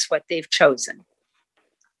know is what they've chosen.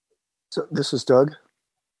 So this is Doug.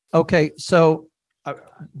 Okay, so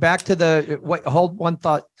back to hold one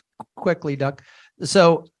thought quickly, Doug.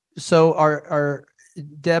 So our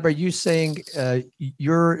Deb, are you saying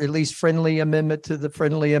your at least friendly amendment to the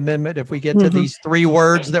friendly amendment, if we get to these three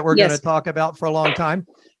words that we're going to talk about for a long time?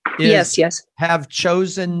 Yes. Have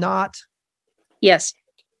chosen not? Yes.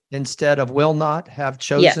 Instead of will not, have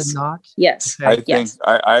chosen not? Yes. Okay. I think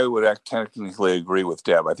I would technically agree with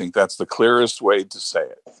Deb. I think that's the clearest way to say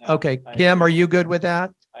it. Okay. Kim, are you good with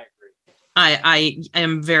that? I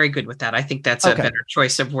am very good with that. I think that's a better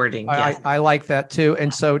choice of wording. I like that too.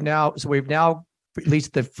 And so we've now, at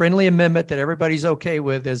least the friendly amendment that everybody's okay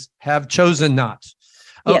with is have chosen not.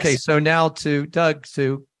 Okay. Yes. So now to Doug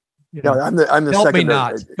I'm the help seconder. Me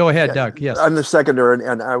not. Go ahead, Doug. Yes. I'm the seconder.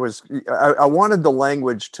 And I wanted the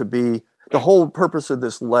language to be, the whole purpose of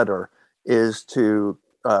this letter is to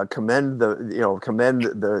commend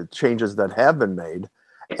the changes that have been made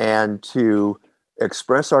and to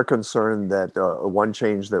express our concern that one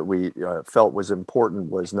change that we felt was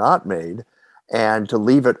important was not made, and to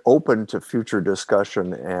leave it open to future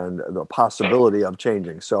discussion and the possibility of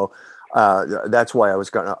changing. So that's why I was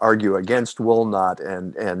going to argue against will not,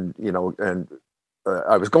 and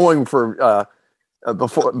I was going for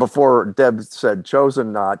before Deb said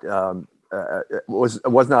chosen not,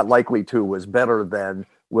 was not likely to, was better than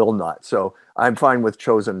will not. So I'm fine with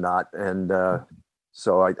chosen not. And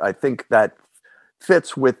so I think that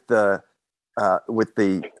fits with the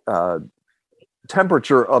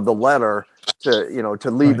temperature of the letter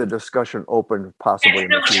to leave the discussion open possibly in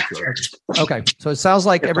the future. Okay. So it sounds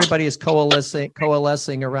like everybody is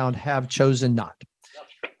coalescing around have chosen not.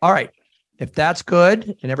 All right. If that's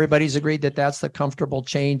good and everybody's agreed that that's the comfortable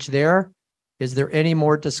change there, is there any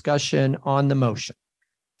more discussion on the motion?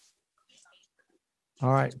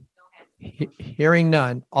 All right. Hearing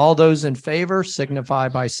none. All those in favor signify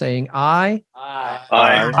by saying aye.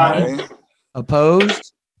 Aye.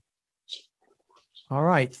 Opposed? All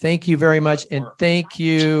right. Thank you very much. And thank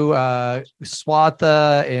you,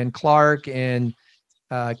 Swatha and Clark and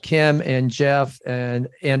Kim and Jeff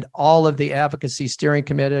and all of the Advocacy Steering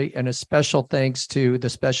Committee, and a special thanks to the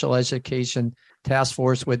Special Education Task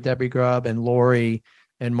Force with Debbie Grubb and Lori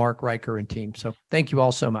and Mark Riker and team. So thank you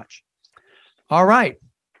all so much. All right.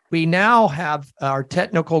 We now have our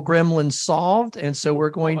technical gremlins solved. And so we're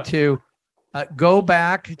going to go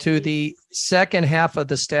back to the second half of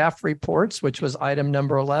the staff reports, which was item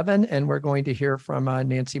number 11. And we're going to hear from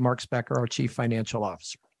Nancy Marksbecker, our Chief Financial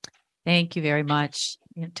Officer. Thank you very much.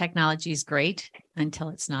 Technology is great until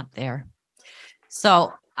it's not there.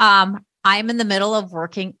 So I'm in the middle of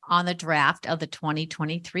working on the draft of the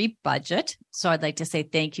 2023 budget. So I'd like to say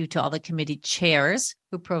thank you to all the committee chairs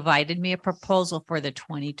who provided me a proposal for the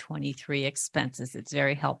 2023 expenses. It's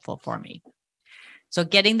very helpful for me. So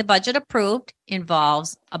getting the budget approved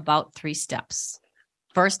involves about 3 steps.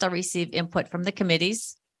 First, I'll receive input from the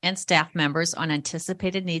committees and staff members on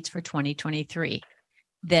anticipated needs for 2023.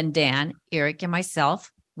 Then Dan, Eric, and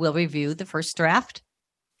myself will review the first draft,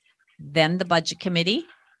 then the budget committee,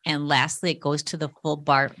 and lastly, it goes to the full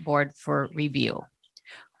board for review.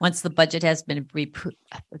 Once the budget has been approved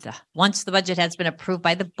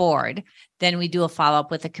by the board, then we do a follow-up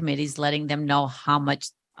with the committees, letting them know how much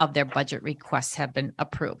of their budget requests have been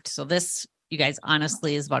approved. So this, you guys,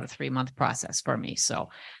 honestly is about a 3-month process for me. So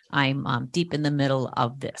I'm deep in the middle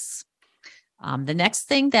of this. The next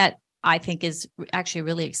thing that I think is actually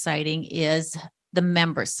really exciting is the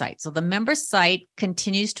member site. So the member site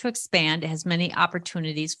continues to expand. It has many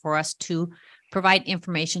opportunities for us to provide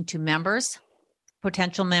information to members,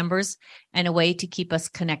 potential members, and a way to keep us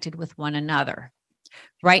connected with one another.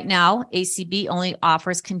 Right now, ACB only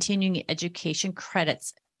offers continuing education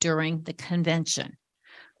credits during the convention.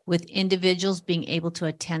 With individuals being able to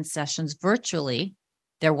attend sessions virtually,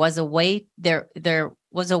 there was a way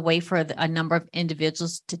for a number of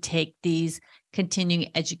individuals to take these continuing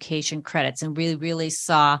education credits, and really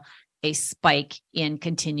saw a spike in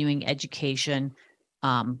continuing education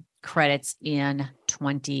credits in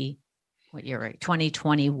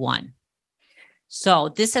 2021. So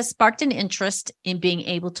this has sparked an interest in being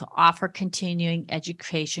able to offer continuing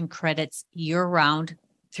education credits year-round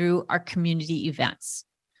through our community events.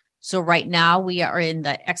 So right now we are in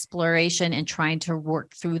the exploration and trying to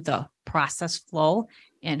work through the process flow.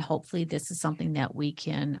 And hopefully this is something that we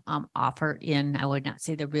can offer in, I would not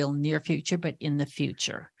say the real near future, but in the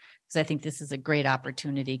future. Because I think this is a great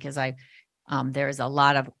opportunity, because there is a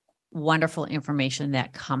lot of wonderful information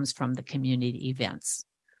that comes from the community events.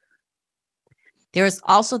 There is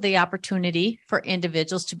also the opportunity for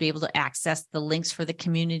individuals to be able to access the links for the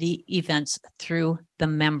community events through the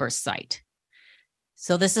member site.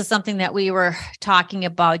 So this is something that we were talking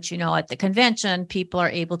about, at the convention. People are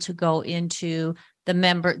able to go into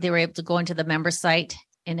they were able to go into the member site,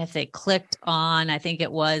 and if they clicked on, I think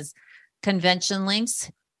it was convention links,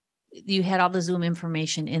 you had all the Zoom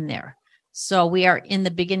information in there. So we are in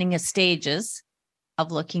the beginning of stages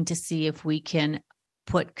of looking to see if we can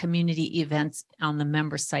put community events on the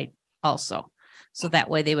member site also. So that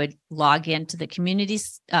way they would log into the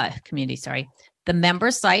the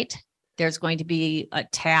member site. There's going to be a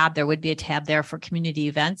tab. There would be a tab there for community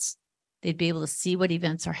events. They'd be able to see what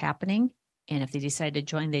events are happening. And if they decide to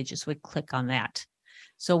join, they just would click on that.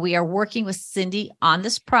 So we are working with Cindy on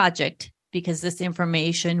this project because this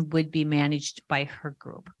information would be managed by her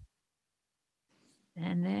group.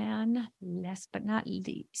 And then last but not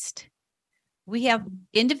least, we have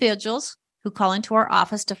individuals who call into our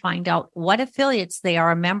office to find out what affiliates they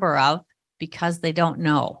are a member of because they don't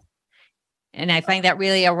know. And I find that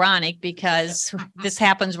really ironic because this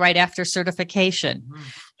happens right after certification.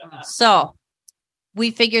 So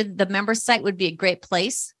we figured the member site would be a great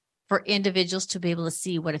place for individuals to be able to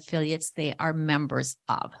see what affiliates they are members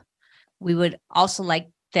of. We would also like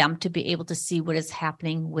them to be able to see what is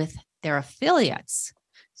happening with their affiliates.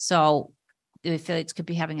 So The affiliates could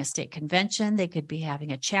be having a state convention, they could be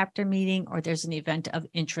having a chapter meeting, or there's an event of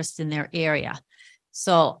interest in their area.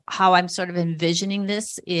 So how I'm sort of envisioning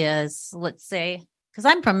this is, let's say, because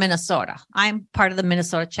I'm from Minnesota, I'm part of the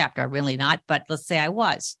Minnesota chapter, really not, but let's say I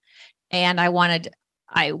was. And I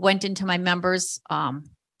went into my members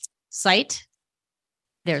site.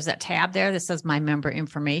 There's that tab there that says my member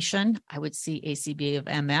information. I would see ACBA of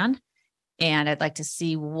MN. And I'd like to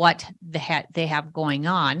see what they have going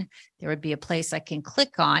on. There would be a place I can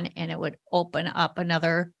click on, and it would open up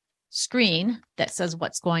another screen that says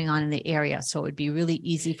what's going on in the area. So it would be really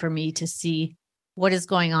easy for me to see what is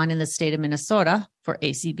going on in the state of Minnesota for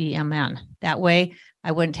ACBMN. That way,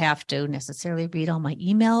 I wouldn't have to necessarily read all my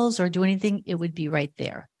emails or do anything. It would be right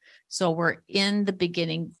there. So we're in the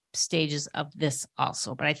beginning stages of this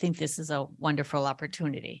also, but I think this is a wonderful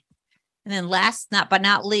opportunity. And then last but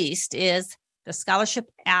not least is the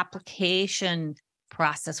scholarship application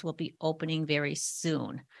process will be opening very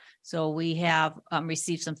soon. So we have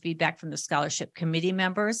received some feedback from the scholarship committee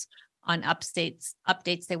members on updates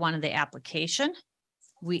they want in the application.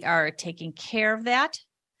 We are taking care of that.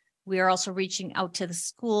 We are also reaching out to the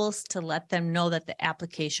schools to let them know that the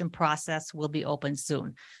application process will be open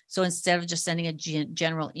soon. So instead of just sending a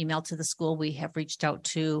general email to the school, we have reached out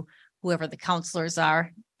to whoever the counselors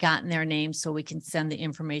are, gotten their names so we can send the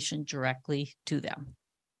information directly to them.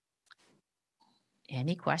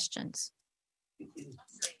 Any questions?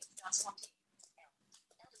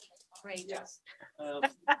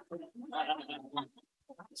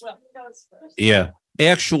 Yeah,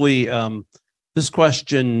 actually, this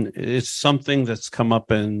question is something that's come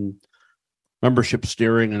up in membership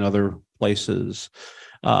steering and other places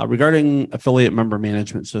regarding affiliate member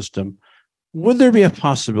management system. Would there be a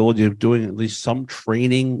possibility of doing at least some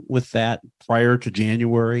training with that prior to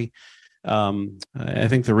January? I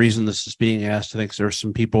think the reason this is being asked, I think there are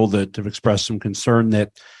some people that have expressed some concern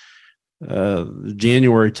that the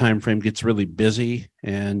January timeframe gets really busy,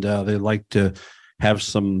 and they like to have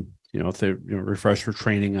some, if they refresher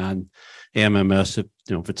training on AMMS,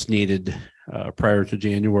 if it's needed prior to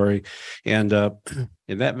January. And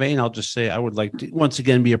in that vein, I'll just say I would like to once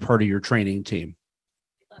again be a part of your training team.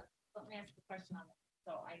 Let me ask the question on that.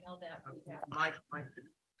 So I know that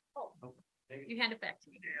you hand it back to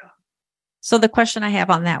me. Yeah. So the question I have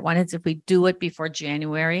on that one is, if we do it before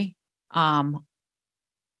January, are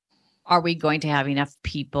we going to have enough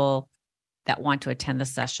people that want to attend the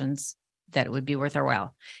sessions that it would be worth our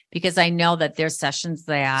while? Because I know that there's sessions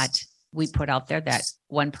that we put out there that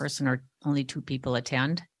one person or only two people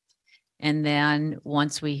attend. And then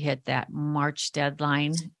once we hit that March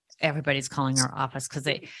deadline, everybody's calling our office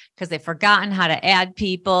because they've forgotten how to add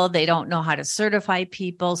people. They don't know how to certify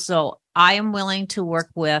people. So I am willing to work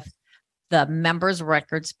with the members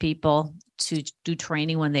records people to do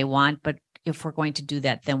training when they want. But if we're going to do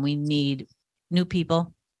that, then we need new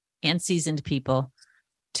people and seasoned people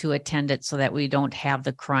to attend it so that we don't have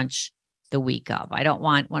the crunch the week of. I don't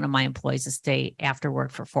want one of my employees to stay after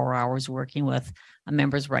work for 4 hours working with a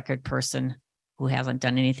members record person who hasn't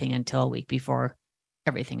done anything until a week before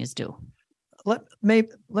everything is due. Let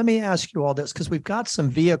me ask you all this, because we've got some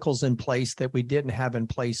vehicles in place that we didn't have in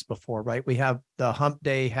place before, right? We have the Hump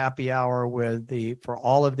Day happy hour for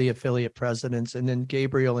all of the affiliate presidents, and then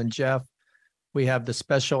Gabriel and Jeff, we have the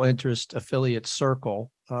special interest affiliate circle,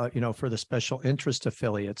 for the special interest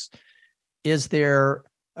affiliates. Is there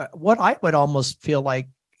what I would almost feel like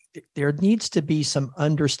there needs to be some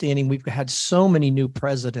understanding. We've had so many new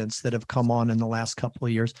presidents that have come on in the last couple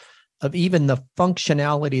of years of even the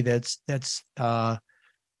functionality that's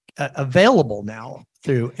available now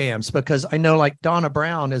through AMS, because I know like Donna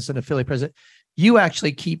Brown is an affiliate president. You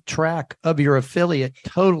actually keep track of your affiliate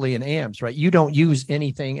totally in AMS, right? You don't use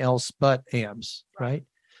anything else but AMS, right?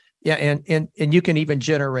 Yeah. And you can even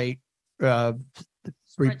generate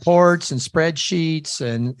reports and spreadsheets.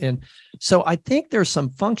 And so I think there's some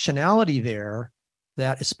functionality there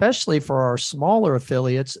that, especially for our smaller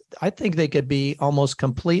affiliates, I think they could be almost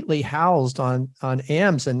completely housed on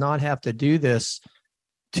AMS and not have to do this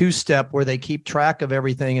two-step where they keep track of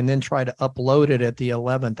everything and then try to upload it at the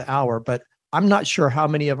 11th hour. But I'm not sure how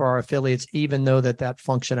many of our affiliates even know that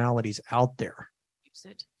functionality is out there.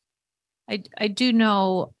 I do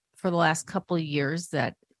know for the last couple of years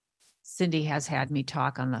that Cindy has had me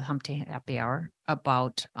talk on the Hump Day Happy Hour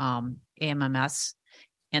about AMMS.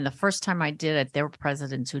 And the first time I did it, there were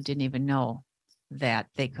presidents who didn't even know that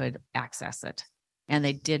they could access it. And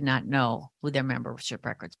they did not know who their membership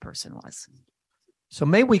records person was. So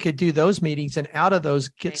maybe we could do those meetings, and out of those,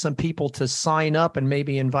 get some people to sign up and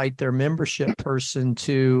maybe invite their membership person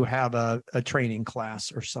to have a training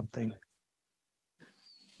class or something.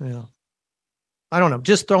 Yeah. I don't know,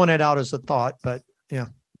 just throwing it out as a thought, but yeah.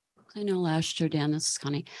 I know last year, Dan, this is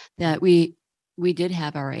Connie, that we did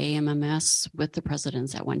have our AMMS with the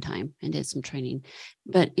presidents at one time and did some training.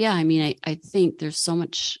 But yeah, I mean, I think there's so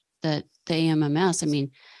much that the AMMS, I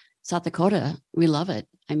mean, South Dakota, we love it.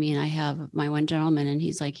 I mean, I have my one gentleman and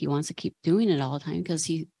he's like, he wants to keep doing it all the time because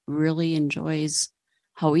he really enjoys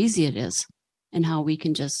how easy it is and how we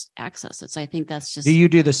can just access it. So I think that's just. Do you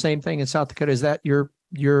do the same thing in South Dakota? Is that your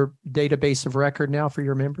database of record now for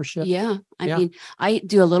your membership? Yeah. I mean, I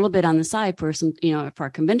do a little bit on the side for some, for our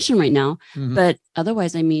convention right now, but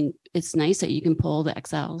otherwise, I mean, it's nice that you can pull the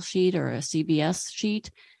Excel sheet or a CBS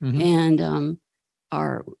sheet and,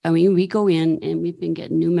 we go in and we've been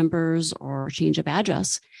getting new members or change of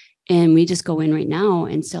address and we just go in right now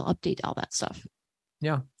and still update all that stuff.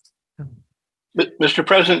 Yeah. Mr.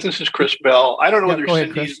 President, this is Chris Bell. I don't know whether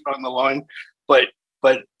Cindy's on the line, but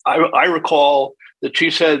I recall that she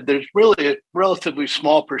said there's really a relatively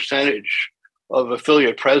small percentage of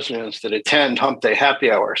affiliate presidents that attend Hump Day Happy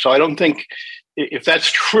Hour. So I don't think, if that's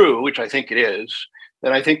true, which I think it is,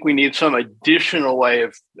 then I think we need some additional way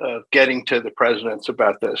of getting to the presidents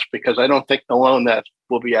about this, because I don't think alone that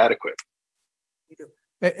will be adequate.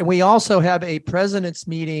 And we also have a president's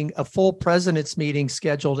meeting, a full president's meeting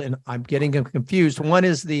scheduled, and I'm getting them confused. One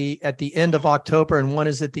is at the end of October and one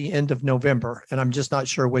is at the end of November. And I'm just not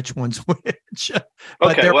sure which one's which,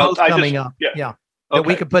 but they're both coming up. Yeah. But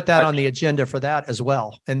we could put that on the agenda for that as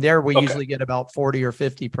well. And there we usually get about 40 or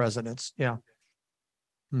 50 presidents. Yeah.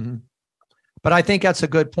 But I think that's a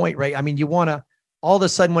good point, right? I mean, you want to, all of a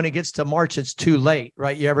sudden when it gets to March, it's too late,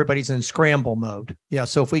 right? Everybody's in scramble mode. Yeah.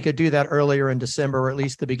 So if we could do that earlier in December, or at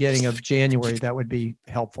least the beginning of January, that would be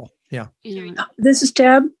helpful. Yeah. This is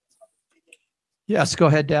Deb. Yes, go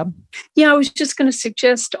ahead, Deb. Yeah, I was just going to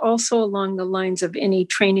suggest also along the lines of any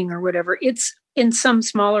training or whatever. It's in some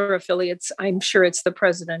smaller affiliates, I'm sure it's the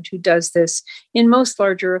president who does this. In most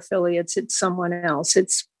larger affiliates, it's someone else.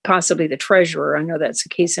 It's possibly the treasurer. I know that's the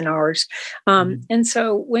case in ours. And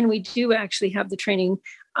so when we do actually have the training,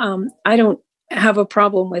 I don't have a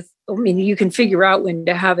problem with, I mean, you can figure out when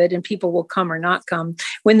to have it and people will come or not come.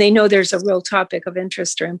 When they know there's a real topic of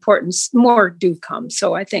interest or importance, more do come.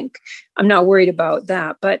 So I think I'm not worried about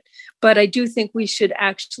that. But I do think we should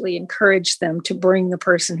actually encourage them to bring the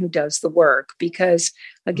person who does the work, because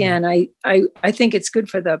again, I think it's good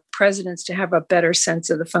for the presidents to have a better sense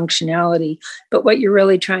of the functionality. But what you're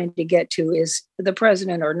really trying to get to is the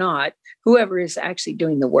president or not, whoever is actually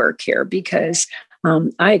doing the work here, because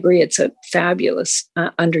I agree it's a fabulous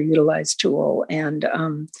underutilized tool.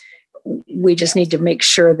 And we just need to make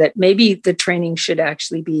sure that maybe the training should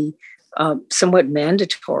actually be somewhat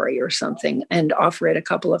mandatory or something and offer it a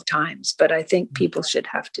couple of times. But I think people should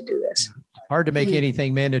have to do this. Hard to make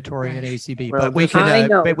anything mandatory in ACB, Well, but we can, I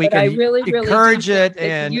know, but we but I can really encourage do it think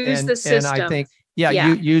they and, can use and, the and I system. think,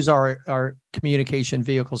 use our communication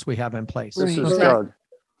vehicles we have in place. This is Okay. Doug.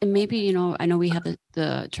 And maybe, I know we have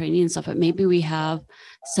the training and stuff, but maybe we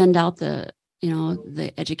send out the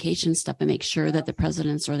education stuff and make sure that the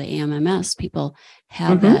presidents or the AMMS people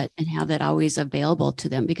have that and have that always available to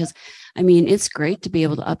them. Because, I mean, it's great to be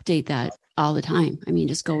able to update that all the time. I mean,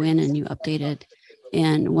 just go in and you update it.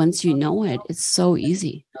 And once you know it, it's so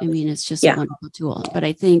easy. I mean, it's just a wonderful tool. But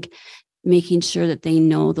I think making sure that they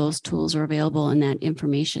know those tools are available and that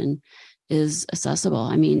information is accessible.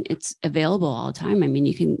 I mean, it's available all the time. I mean,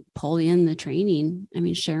 you can pull in the training. I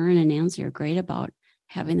mean, Sharon and Nancy are great about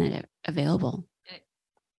having that available.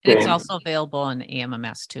 And it's also available on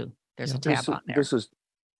AMMS too. There's a tab on there. This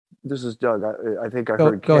is Doug. I think I Go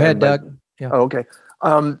heard. ahead, Ken, Doug. Yeah. Oh, okay.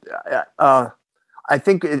 I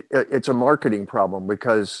think it's a marketing problem,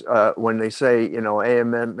 because when they say,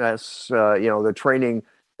 AMMS, the training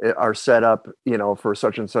are set up, for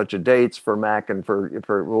such and such a dates for Mac and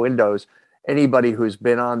for Windows, anybody who's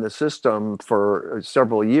been on the system for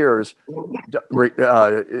several years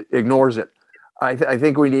ignores it. I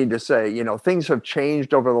think we need to say, things have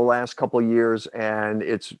changed over the last couple of years, and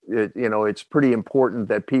it's pretty important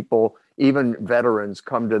that people, even veterans,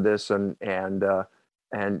 come to this and are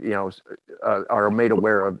made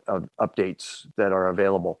aware of updates that are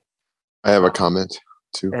available. I have a comment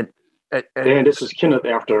too. And this is Kenneth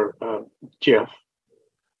after Jeff.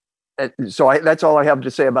 So that's all I have to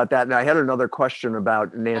say about that. And I had another question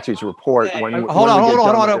about Nancy's report. Hold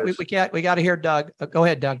on. We got to hear Doug. Go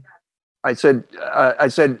ahead, Doug. I said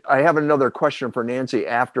I have another question for Nancy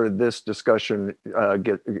after this discussion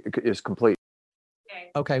is complete.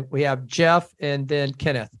 Okay, we have Jeff and then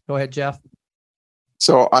Kenneth. Go ahead, Jeff.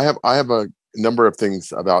 So I have a number of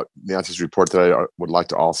things about Nancy's report that I would like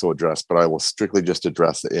to also address, but I will strictly just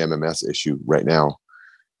address the AMMS issue right now,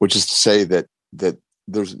 which is to say that that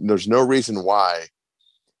there's no reason why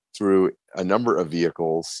through a number of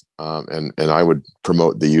vehicles, and I would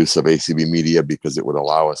promote the use of ACB Media because it would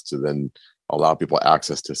allow us to then allow people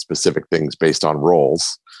access to specific things based on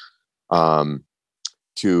roles,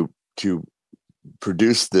 to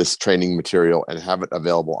produce this training material and have it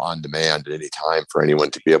available on demand at any time for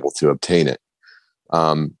anyone to be able to obtain it.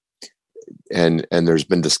 And there's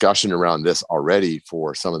been discussion around this already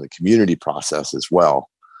for some of the community process as well.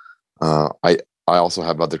 I also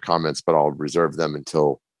have other comments, but I'll reserve them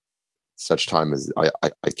until such time as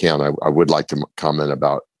I can. I would like to comment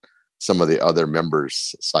about some of the other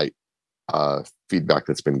members' site feedback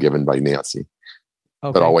that's been given by Nancy,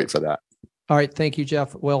 Okay. but I'll wait for that. All right. Thank you,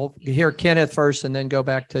 Jeff. We'll hear Kenneth first and then go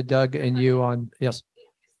back to Doug and you on, yes.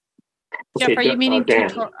 Jeff, Okay, are you meaning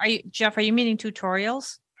Dan. Jeff, are you meaning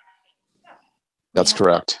tutorials? That's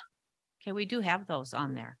correct. Okay, we do have those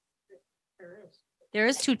on there. There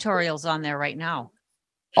is tutorials on there right now.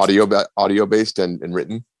 Audio based and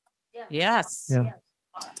written. Yes. Yeah.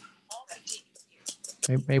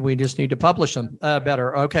 Maybe we just need to publish them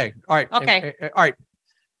better. Okay. All right. Okay. All right.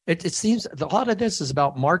 It seems a lot of this is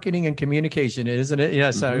about marketing and communication, isn't it?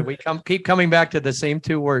 Yes. Mm-hmm. We keep coming back to the same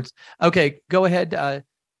two words. Okay. Go ahead,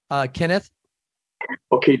 Kenneth.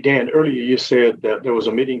 Okay, Dan, earlier you said that there was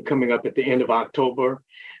a meeting coming up at the end of October.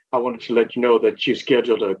 I wanted to let you know that you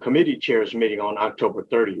scheduled a committee chairs meeting on October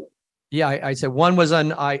 30th. Yeah, I said one was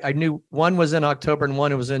on, I knew one was in October and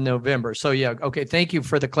one was in November. So yeah. Okay. Thank you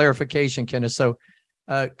for the clarification, Kenneth. So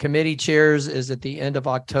committee chairs is at the end of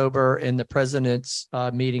October and the president's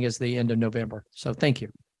meeting is the end of November. So thank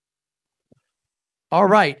you. All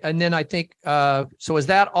right. And then I think, so is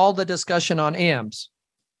that all the discussion on AMS?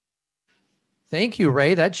 Thank you,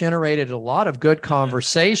 Ray. That generated a lot of good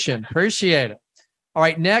conversation. Appreciate it. All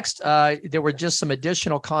right. Next, there were just some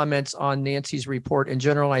additional comments on Nancy's report in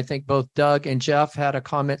general. I think both Doug and Jeff had a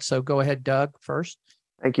comment. So go ahead, Doug, first.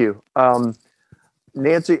 Thank you.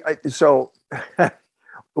 Nancy, so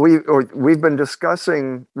we've been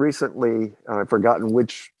discussing recently, I've forgotten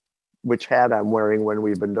which hat I'm wearing when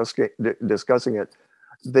we've been discussing it,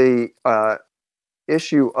 the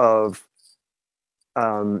issue of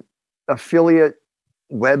affiliate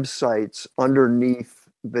websites underneath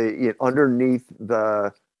the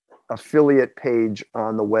affiliate page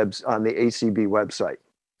on the ACB website,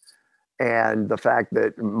 and the fact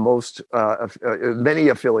that many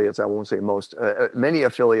affiliates, I won't say most, many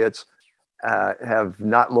affiliates have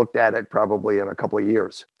not looked at it probably in a couple of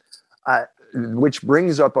years, which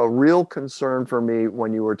brings up a real concern for me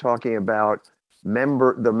when you were talking about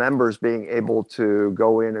the members being able to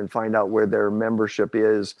go in and find out where their membership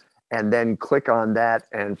is and then click on that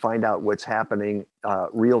and find out what's happening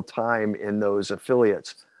real time in those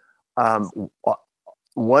affiliates.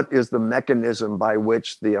 What is the mechanism by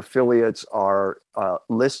which the affiliates are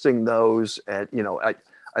listing those at,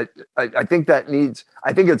 I think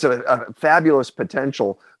it's a fabulous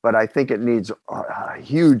potential, but I think it needs a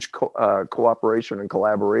huge cooperation and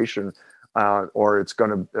collaboration, or it's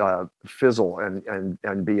going to fizzle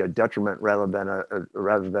and be a detriment rather than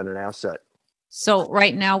an asset. So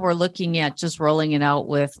right now we're looking at just rolling it out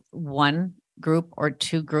with one group or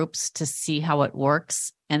two groups to see how it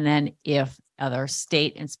works. And then if other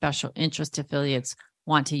state and special interest affiliates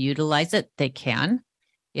want to utilize it, they can.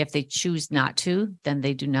 If they choose not to, then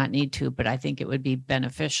they do not need to. But I think it would be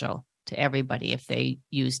beneficial to everybody if they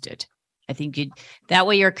used it. I think that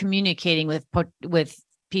way you're communicating with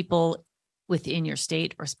people within your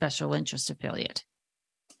state or special interest affiliate.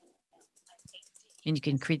 And you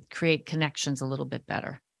can create connections a little bit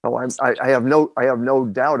better. Oh, I have no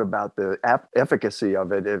doubt about the efficacy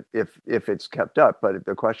of it if it's kept up. But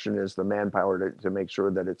the question is the manpower to make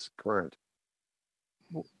sure that it's current.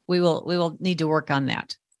 We will need to work on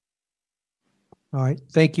that. All right.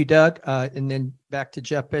 Thank you, Doug. And then back to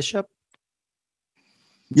Jeff Bishop.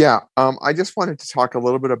 Yeah. I just wanted to talk a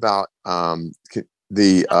little bit about can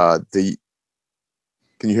you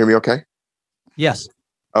hear me okay? Yes.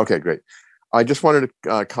 Okay, great. I just wanted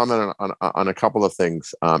to comment on a couple of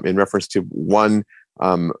things in reference to one,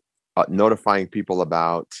 notifying people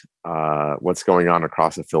about what's going on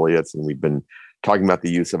across affiliates. And we've been talking about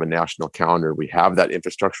the use of a national calendar. We have that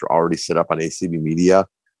infrastructure already set up on ACB Media.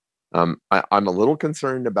 I'm a little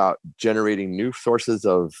concerned about generating new sources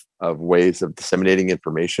of ways of disseminating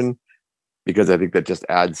information, because I think that just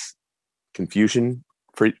adds confusion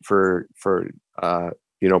for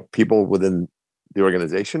people within the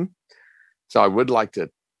organization. So I would like to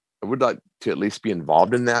at least be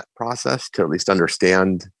involved in that process, to at least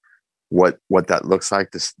understand what that looks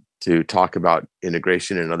like, to talk about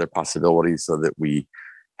integration and other possibilities, so that we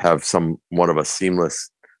have somewhat of a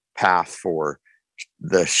seamless path for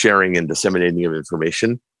the sharing and disseminating of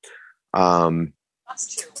information. And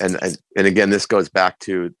again, this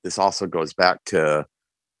also goes back to,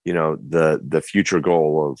 the future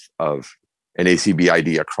goal of an ACB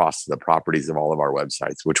ID across the properties of all of our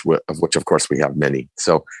websites, which of course we have many.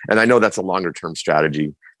 So, and I know that's a longer term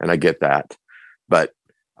strategy, and I get that, but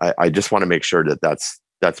I just want to make sure that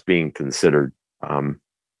that's being considered,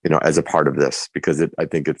 as a part of this, because I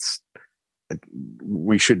think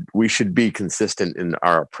we should be consistent in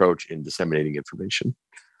our approach in disseminating information.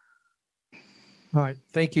 All right.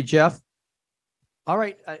 Thank you, Jeff. All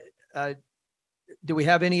right. Do we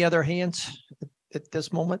have any other hands at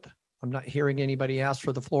this moment? I'm not hearing anybody ask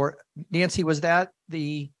for the floor. Nancy, was that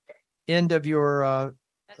the end of your,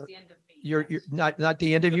 That's the end of me. you're not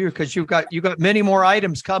the end of you, because you got many more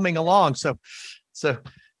items coming along. So,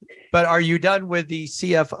 but are you done with the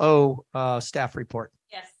CFO staff report?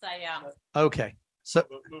 Yes, I am. Okay. So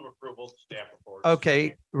Move approval of staff reports.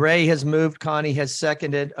 okay, Ray has moved, Connie has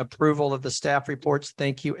seconded approval of the staff reports.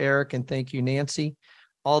 Thank you, Eric, and thank you, Nancy.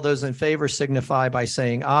 All those in favor signify by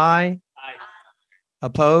saying aye. Aye.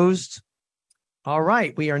 Opposed? All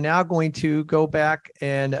right, we are now going to go back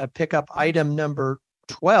and pick up item number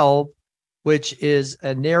 12, which is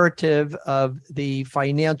a narrative of the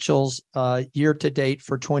financials year to date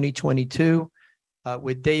for 2022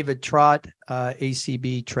 with David Trott,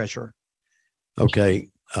 ACB Treasurer. Okay.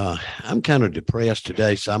 I'm kind of depressed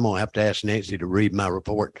today, so I'm going to have to ask Nancy to read my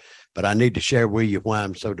report, but I need to share with you why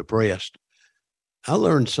I'm so depressed. I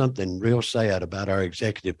learned something real sad about our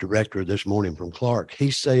executive director this morning from Clark.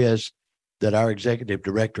 He says that our executive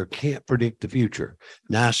director can't predict the future.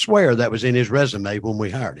 Now, I swear that was in his resume when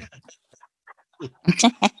we hired him.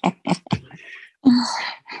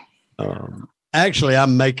 Actually,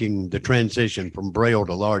 I'm making the transition from Braille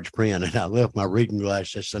to large print, and I left my reading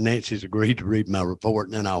glasses. So Nancy's agreed to read my report,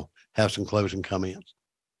 and then I'll have some closing comments.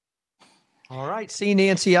 All right. See,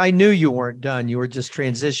 Nancy, I knew you weren't done. You were just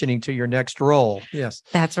transitioning to your next role. Yes.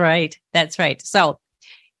 That's right. That's right. So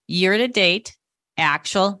year to date,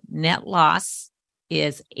 actual net loss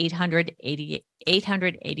is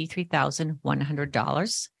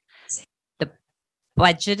 $883,100. The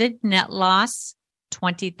budgeted net loss,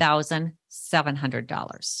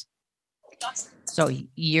 $20,700. So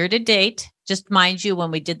year to date, just mind you, when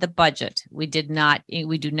we did the budget, we do not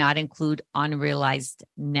include unrealized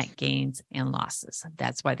net gains and losses.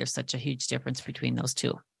 That's why there's such a huge difference between those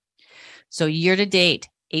two. So year to date,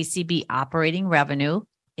 ACB operating revenue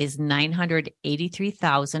is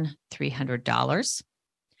 $983,300.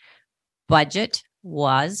 Budget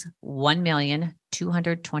was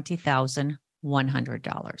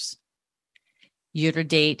 $1,220,100. Year to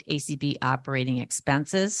date, ACB operating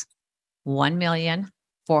expenses,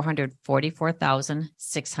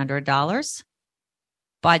 $1,444,600.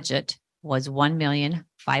 Budget was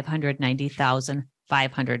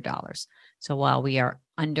 $1,590,500. So while we are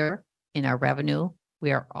under in our revenue,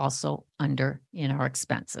 we are also under in our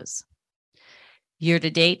expenses. Year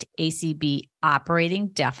to date, ACB operating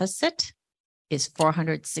deficit is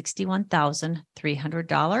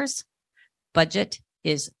 $461,300. Budget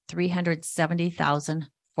is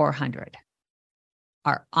 $370,400.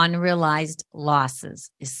 Our unrealized losses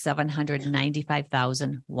is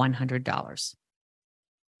 $795,100.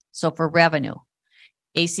 So for revenue,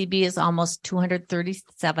 ACB is almost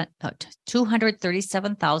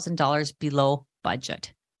 $237,000 below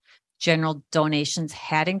budget. General donations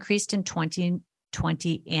had increased in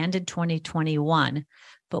 2020 and in 2021,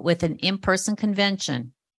 but with an in-person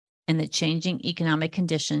convention and the changing economic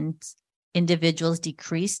conditions, individuals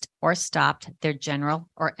decreased or stopped their general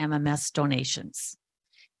or MMS donations.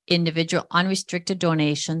 Individual unrestricted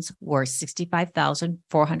donations were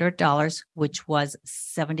 $65,400, which was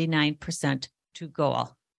 79% to goal.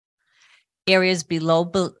 Areas below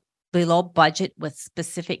budget with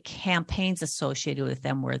specific campaigns associated with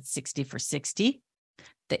them were 60 for 60,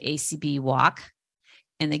 the ACB Walk,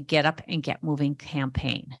 and the Get Up and Get Moving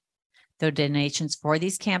campaign. The donations for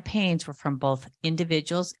these campaigns were from both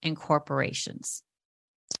individuals and corporations.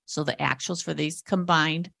 So the actuals for these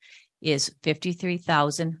combined is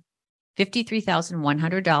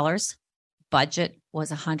 $53,100. Budget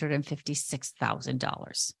was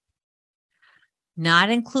 $156,000. Not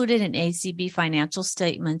included in ACB financial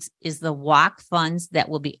statements is the WAC funds that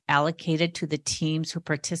will be allocated to the teams who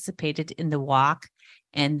participated in the WAC,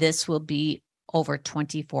 and this will be over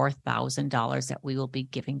 $24,000 that we will be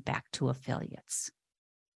giving back to affiliates.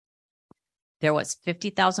 There was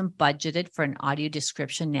 $50,000 budgeted for an audio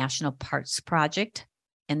description national parks project,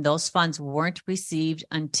 and those funds weren't received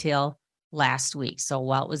until last week. So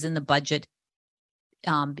while it was in the budget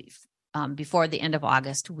before the end of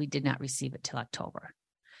August. We did not receive it till October.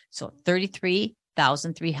 So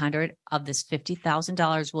 $33,300 of this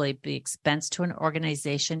 $50,000 will be expensed to an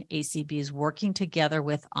organization ACB is working together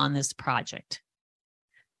with on this project.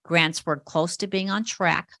 Grants were close to being on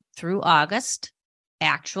track through August.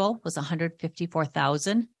 Actual was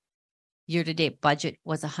 $154,000. Year-to-date budget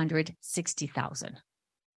was $160,000.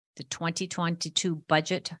 The 2022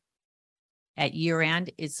 budget at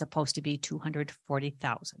year-end is supposed to be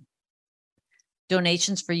 $240,000.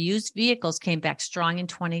 Donations for used vehicles came back strong in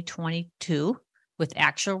 2022, with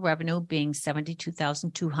actual revenue being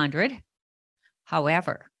 $72,200.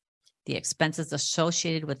 However, the expenses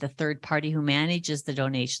associated with the third party who manages the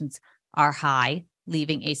donations are high,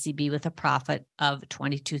 leaving ACB with a profit of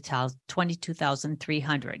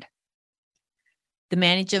 $22,300. The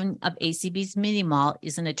management of ACB's mini mall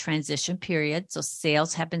is in a transition period, so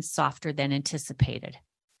sales have been softer than anticipated.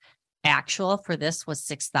 Actual for this was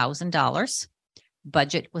 $6,000.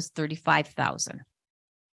 Budget was $35,000.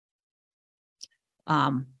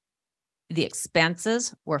 The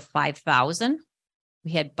expenses were $5,000.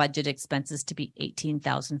 We had budget expenses to be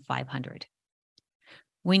 $18,500.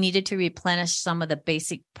 We needed to replenish some of the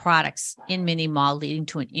basic products in mini mall, leading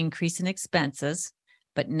to an increase in expenses,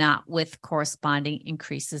 but not with corresponding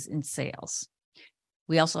increases in sales.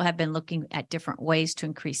 We also have been looking at different ways to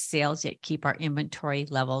increase sales, yet keep our inventory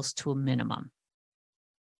levels to a minimum.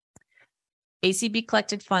 ACB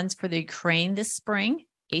collected funds for the Ukraine this spring.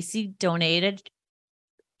 ACB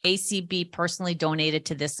personally donated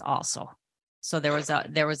to this also. So there was,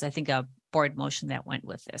 I think, a board motion that went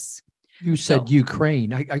with this. You said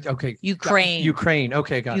Ukraine. Okay. Ukraine. Ukraine.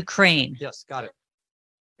 Okay, got it. Ukraine. Yes, got it.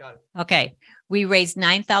 Got it. Okay. We raised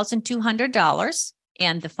 $9,200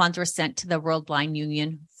 and the funds were sent to the World Blind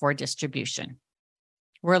Union for distribution.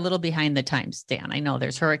 We're a little behind the times, Dan. I know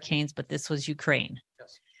there's hurricanes, but this was Ukraine.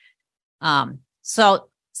 Yes. So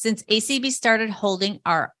since ACB started holding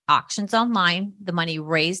our auctions online, the money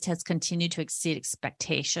raised has continued to exceed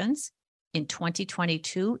expectations. In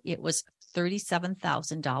 2022, it was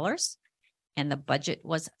 $37,000 and the budget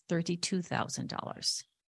was $32,000.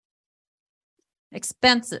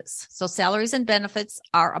 Expenses. So salaries and benefits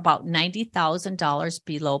are about $90,000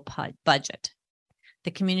 below budget.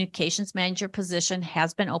 The communications manager position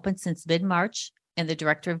has been open since mid-March and the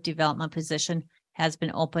director of development position has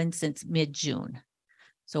been open since mid-June.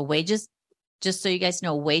 So wages, just so you guys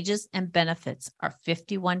know, wages and benefits are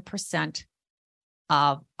 51%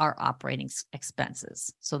 of our operating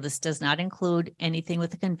expenses. So this does not include anything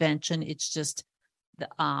with the convention. It's just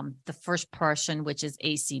the first portion, which is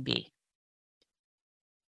ACB.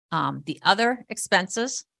 The other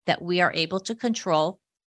expenses that we are able to control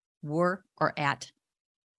were at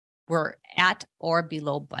or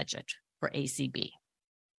below budget for ACB.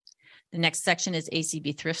 The next section is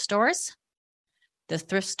ACB thrift stores. The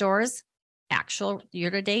thrift stores actual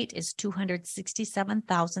year to date is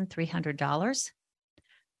 $267,300.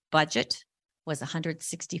 Budget was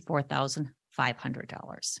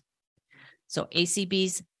 $164,500. So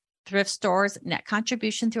ACB's thrift stores net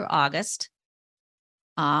contribution through August.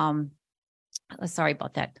 Sorry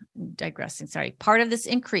about that. Digressing. Sorry. Part of this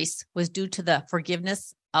increase was due to the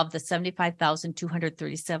forgiveness of the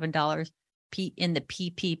 $75,237 in the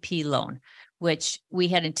PPP loan, which we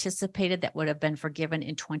had anticipated that would have been forgiven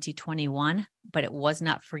in 2021, but it was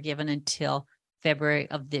not forgiven until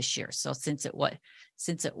February of this year. So since it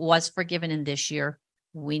was forgiven in this year,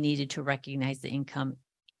 we needed to recognize the income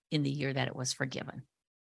in the year that it was forgiven.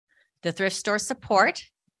 The thrift store support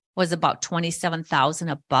was about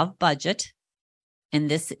 $27,000 above budget. And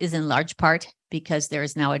this is in large part because there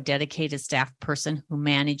is now a dedicated staff person who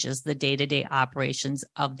manages the day-to-day operations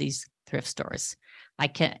of these thrift stores.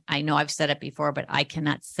 I know I've said it before, but I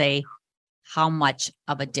cannot say how much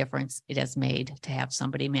of a difference it has made to have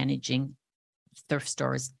somebody managing thrift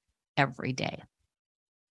stores every day.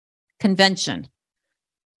 Convention.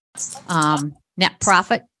 Net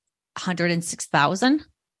profit, $106,000.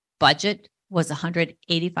 Budget was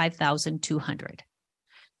 $185,200.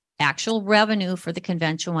 Actual revenue for the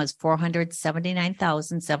convention was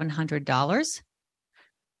 $479,700.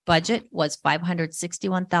 Budget was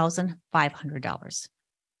 $561,500.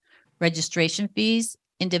 Registration fees,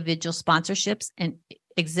 individual sponsorships, and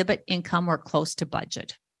exhibit income were close to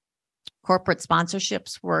budget. Corporate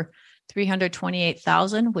sponsorships were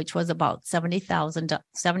 $328,000, which was about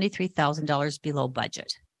 $73,000 below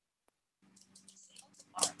budget.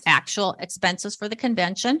 Actual expenses for the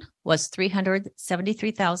convention was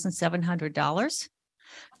 $373,700.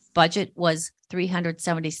 Budget was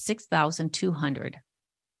 $376,200.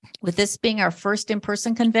 With this being our first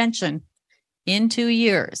in-person convention in 2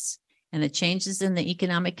 years, and the changes in the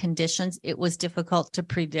economic conditions, it was difficult to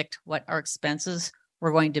predict what our expenses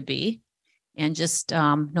were going to be. And just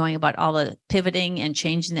knowing about all the pivoting and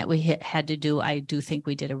changing that we had to do, I do think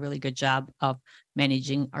we did a really good job of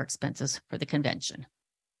managing our expenses for the convention.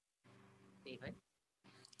 David?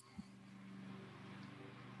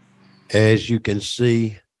 As you can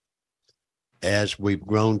see, as we've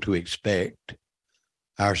grown to expect,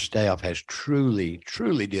 our staff has truly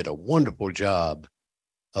did a wonderful job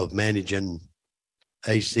of managing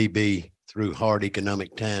ACB through hard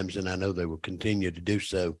economic times, and I know they will continue to do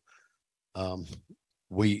so.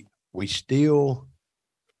 We still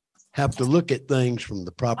have to look at things from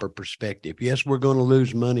the proper perspective. Yes, we're going to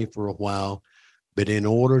lose money for a while, but in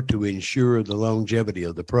order to ensure the longevity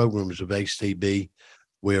of the programs of ACB,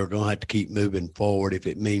 we are going to have to keep moving forward. If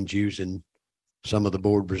it means using some of the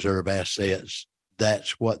board reserve assets,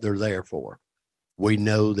 that's what they're there for. We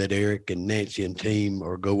know that Eric and Nancy and team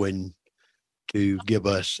are going to give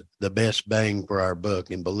us the best bang for our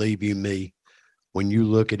buck. And believe you me, when you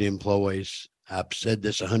look at employees, I've said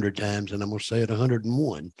this 100 times and I'm going to say it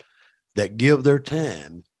 101, that give their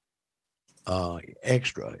time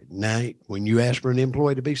extra at night. When you ask for an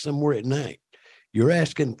employee to be somewhere at night, you're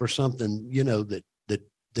asking for something, that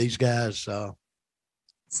these guys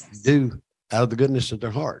do out of the goodness of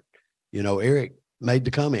their heart. Eric made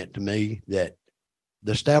the comment to me that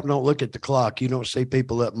the staff don't look at the clock. You don't see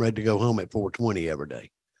people up and ready to go home at 4:20 every day.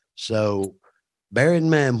 So bear in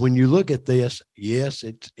mind, when you look at this, yes,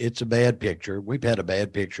 it's a bad picture. We've had a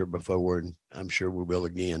bad picture before, and I'm sure we will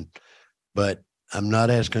again. But I'm not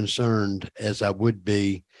as concerned as I would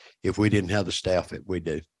be if we didn't have the staff that we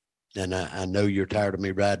do. And I know you're tired of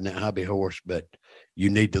me riding that hobby horse, but you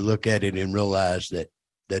need to look at it and realize that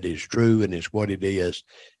is true and it's what it is.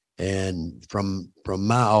 And from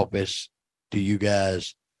my office to you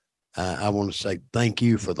guys, I want to say thank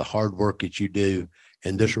you for the hard work that you do.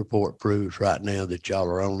 And this report proves right now that y'all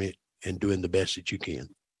are on it and doing the best that you can.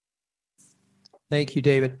 Thank you,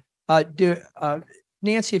 David.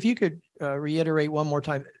 Nancy, if you could reiterate one more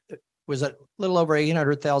time, was a little over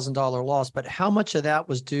 $800,000 loss, but how much of that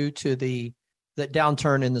was due to the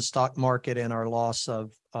downturn in the stock market and our loss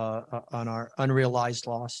of on our unrealized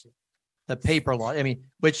loss, the paper loss? I mean,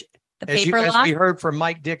 which as we heard from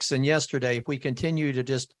Mike Dixon yesterday, if we continue to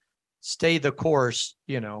just stay the course,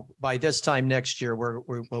 by this time next year,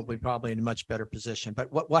 we'll be probably in a much better position. But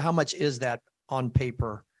how much is that on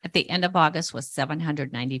paper? At the end of August was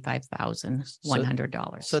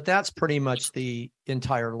 $795,100. So that's pretty much the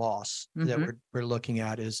entire loss that we're looking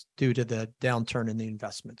at is due to the downturn in the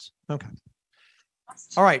investments. Okay.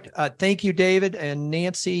 All right. Thank you, David and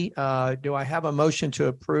Nancy. Do I have a motion to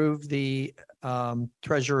approve the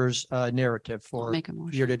treasurer's narrative for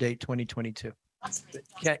year-to-date 2022?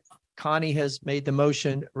 Okay. Connie has made the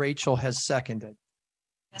motion. Rachel has seconded.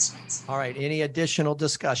 All right. Any additional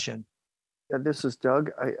discussion? This is Doug.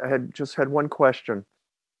 I had just had one question.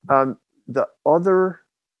 The other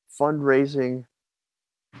fundraising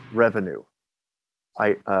revenue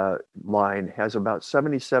line has about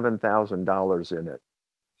 $77,000 in it,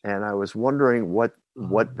 and I was wondering what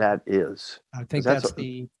that is. I think that's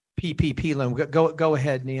the PPP loan. Go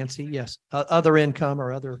ahead, Nancy. Yes, other income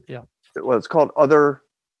or other. Yeah. Well, it's called other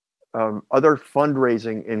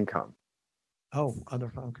fundraising income. Oh,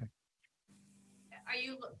 other. Okay.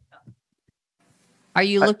 Are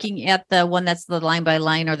you looking at the one that's the line by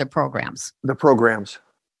line or the programs? The programs.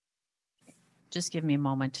 Just give me a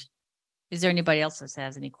moment. Is there anybody else that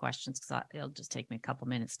has any questions? Because it'll just take me a couple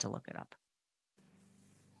minutes to look it up.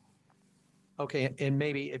 Okay, and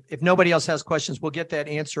maybe if nobody else has questions, we'll get that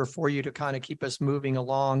answer for you to kind of keep us moving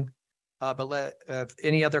along. But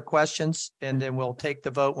any other questions, and then we'll take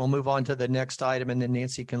the vote. We'll move on to the next item, and then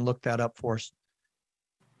Nancy can look that up for us.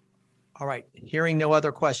 All right, hearing no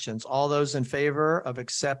other questions, all those in favor of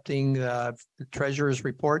accepting the treasurer's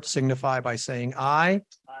report signify by saying aye.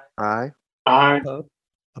 Aye. Aye.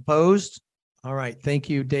 Opposed? All right, thank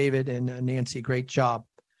you, David and Nancy, great job.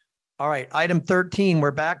 All right, item 13,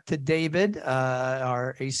 we're back to David,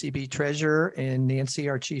 our ACB treasurer, and Nancy,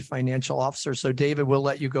 our chief financial officer. So David, we'll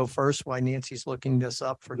let you go first while Nancy's looking this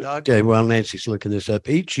up for Doug. Okay, well, Nancy's looking this up.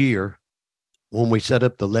 Each year, when we set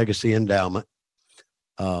up the legacy endowment,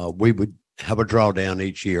 we would have a drawdown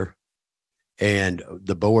each year, and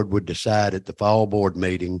the board would decide at the fall board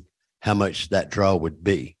meeting how much that draw would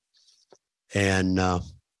be. And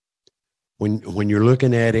when you're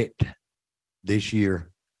looking at it this year,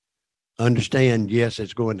 understand, yes,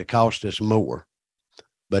 it's going to cost us more,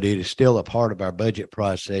 but it is still a part of our budget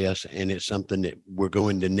process, and it's something that we're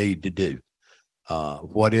going to need to do.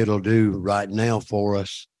 What it'll do right now for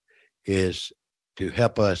us is to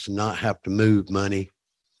help us not have to move money,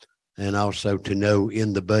 and also to know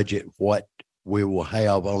in the budget what we will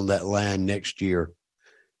have on that line next year,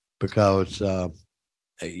 because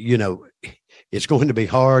it's going to be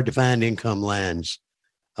hard to find income lines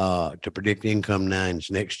to predict income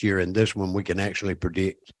lines next year, and this one we can actually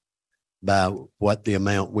predict by what the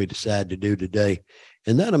amount we decide to do today.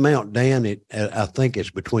 And that amount, Dan, I think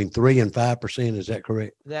it's between 3 and 5%. Is that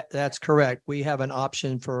correct? That's correct. We have an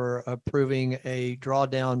option for approving a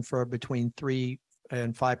drawdown for between 3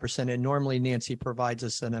 and 5%. And normally Nancy provides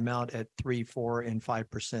us an amount at 3, 4, and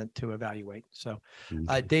 5% to evaluate. So,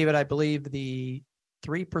 David, I believe the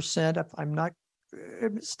 3%, if I'm not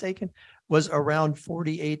mistaken, was around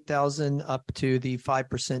 48,000 up to the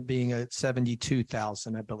 5% being at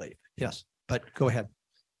 72,000, I believe. Yes, but go ahead.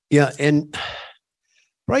 Yeah. And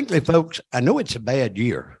frankly, folks, I know it's a bad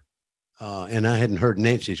year, and I hadn't heard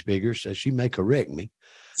Nancy's figures, so she may correct me,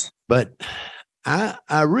 but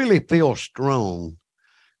I really feel strong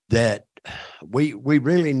that we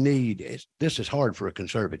really need, this is hard for a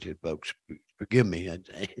conservative, folks. Forgive me.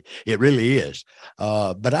 It really is.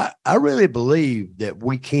 But I really believe that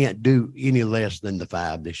we can't do any less than the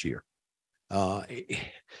 5 this year.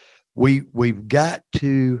 We've got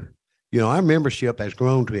to, our membership has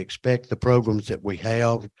grown to expect the programs that we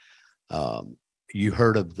have. You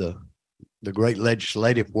heard of the great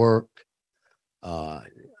legislative work.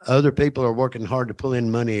 Other people are working hard to pull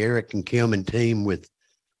in money, Eric and Kim and team with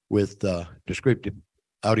descriptive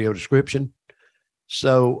audio description.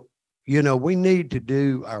 So, we need to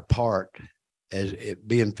do our part as it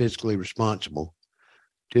being fiscally responsible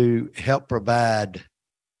to help provide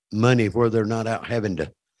money where they're not out having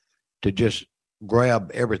to just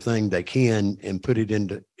grab everything they can and put it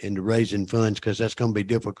into raising funds, because that's going to be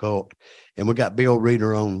difficult. And we got Bill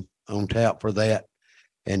Reeder on tap for that,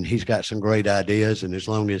 and he's got some great ideas. And as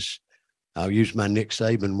long as I'll use my Nick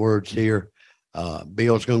Saban words here,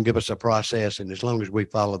 Bill's going to give us a process, and as long as we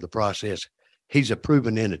follow the process, he's a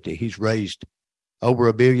proven entity. He's raised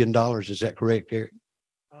over $1 billion. Is that correct, Eric?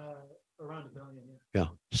 Around $1 billion. Yeah.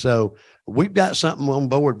 So we've got something on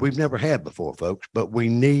board we've never had before, folks, but we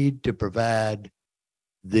need to provide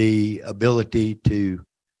the ability to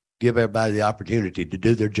give everybody the opportunity to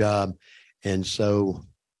do their job. And so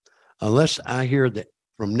unless I hear that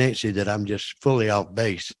from Nancy that I'm just fully off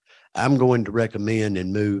base, I'm going to recommend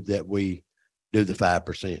and move that we do the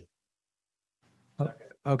 5%.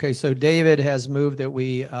 Okay. So David has moved that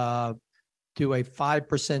we do a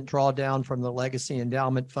 5% drawdown from the Legacy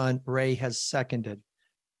Endowment Fund. Ray has seconded.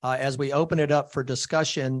 As we open it up for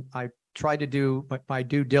discussion, I try to do my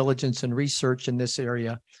due diligence and research in this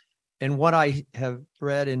area. And what I have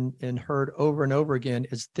read and heard over and over again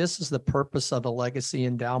is this is the purpose of a Legacy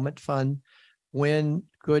Endowment Fund. When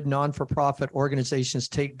good non-for-profit organizations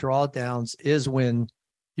take drawdowns is when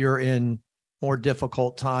you're in more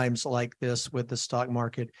difficult times like this with the stock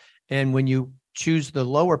market. And when you choose the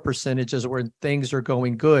lower percentages where things are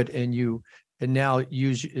going good and now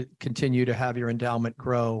continue to have your endowment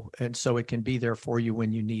grow. And so it can be there for you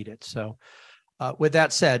when you need it. So with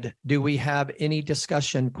that said, do we have any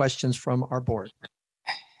questions from our board?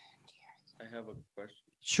 I have a question.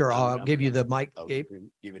 Sure. I'll give you the mic, Gabe.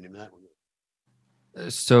 Giving him that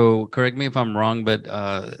one. So correct me if I'm wrong, but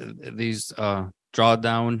these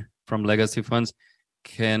drawdown from legacy funds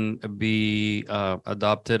can be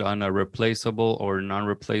adopted on a replaceable or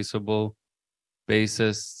non-replaceable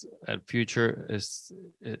basis at future. Is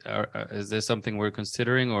this something we're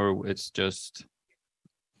considering, or it's just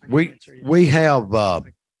we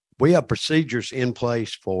have procedures in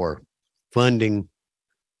place for funding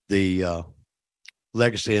the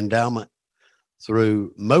legacy endowment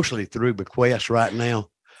mostly through bequests right now.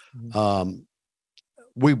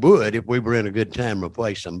 We would, if we were in a good time,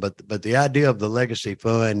 replace them. But the idea of the legacy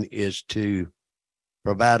fund is to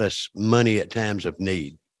provide us money at times of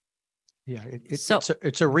need. Yeah, it's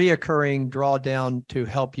a reoccurring drawdown to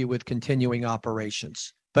help you with continuing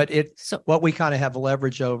operations. But what we kind of have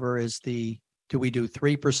leverage over is do we do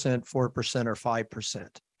 3%, 4%, or 5%?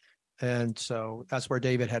 And so that's where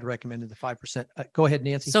David had recommended the 5%. Go ahead,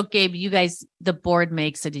 Nancy. So Gabe, you guys, the board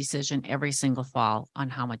makes a decision every single fall on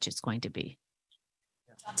how much it's going to be.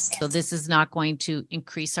 So this is not going to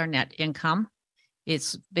increase our net income.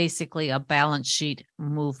 It's basically a balance sheet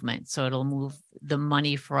movement. So it'll move the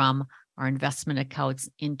money from our investment accounts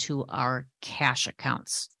into our cash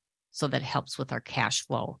accounts. So that helps with our cash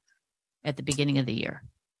flow at the beginning of the year.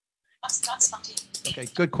 Okay,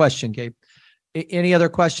 good question, Gabe. Any other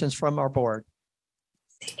questions from our board?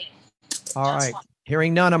 All right.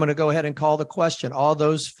 Hearing none, I'm going to go ahead and call the question. All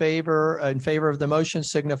those in favor of the motion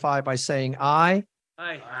signify by saying aye.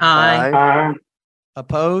 Aye.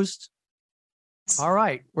 Opposed? All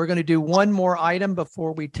right, we're going to do one more item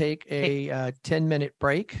before we take a 10-minute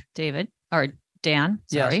break. David or Dan,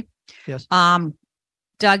 sorry. Yes.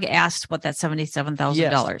 Doug asked what that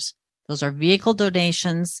 $77,000. Those are vehicle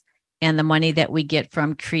donations and the money that we get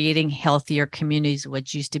from creating healthier communities,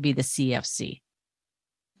 which used to be the CFC.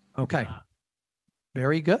 Okay.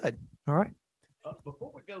 Very good. All right.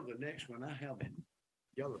 Before we go to the next one, I have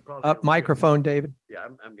y'all are probably Up microphone, David. Yeah,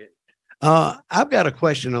 I'm getting. I've got a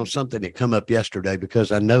question on something that come up yesterday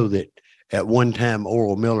because I know that at one time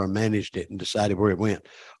Oral Miller managed it and decided where it went.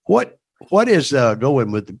 What is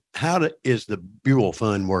going with is the Buell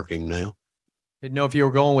Fund working now? Didn't know if you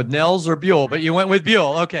were going with Nels or Buell, but you went with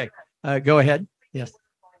Buell. Okay. Go ahead. Yes.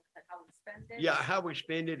 Yeah, how we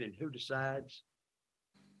spend it and who decides.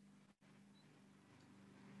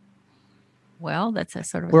 Well, that's a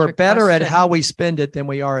sort of We're better at how we spend it than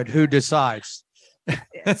we are at who decides.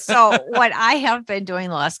 So what I have been doing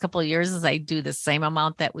the last couple of years is I do the same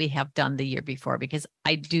amount that we have done the year before because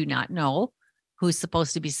I do not know who's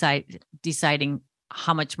supposed to be deciding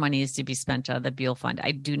how much money is to be spent out of the Buell Fund.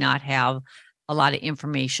 I do not have a lot of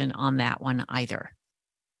information on that one either.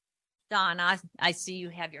 Donna, I see you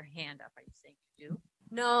have your hand up. Are you saying you do?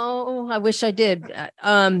 No, I wish I did.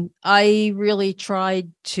 I really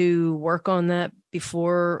tried to work on that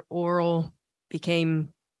before Oral became,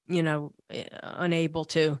 unable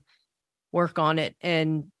to work on it.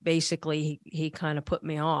 And basically he kind of put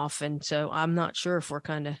me off. And so I'm not sure if we're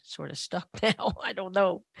kind of sort of stuck now. I don't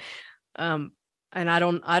know. And I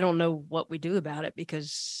don't know what we do about it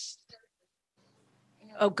because,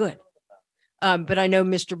 oh, good. But I know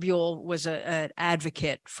Mr. Buell was an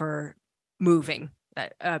advocate for moving.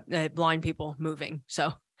 Blind people moving,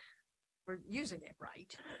 so we're using it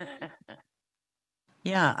right.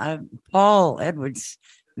 Yeah, Paul Edwards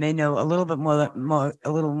may know a little bit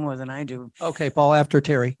more than I do. Okay, Paul, after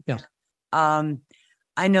Terry. Yeah.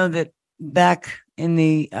 I know that back in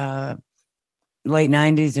the late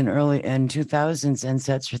 90s and early 2000s and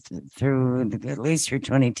such through at least through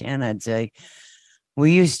 2010, I'd say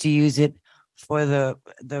we used to use it for the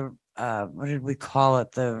what did we call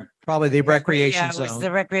it? Probably the recreation zone. It was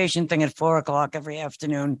the recreation thing at 4:00 every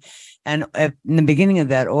afternoon. And in the beginning of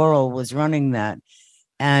that, Oral was running that.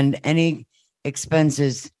 And any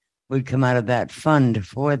expenses would come out of that fund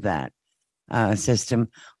for that system,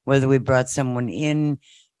 whether we brought someone in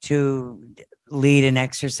to lead an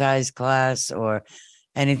exercise class or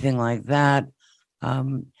anything like that.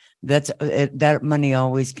 That money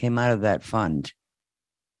always came out of that fund.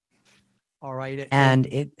 All right. And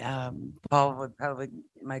Paul would probably,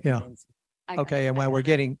 Mike. Yeah. Okay. And while we're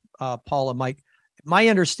getting Paul and Mike, my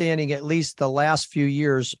understanding, at least the last few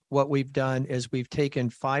years, what we've done is we've taken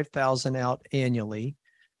 $5,000 out annually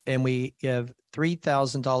and we give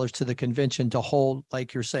 $3,000 to the convention to hold,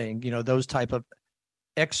 like you're saying, those type of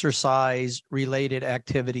exercise related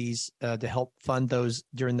activities to help fund those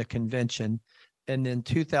during the convention. And then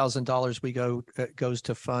 $2,000 goes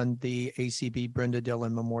to fund the ACB Brenda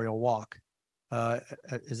Dillon Memorial Walk.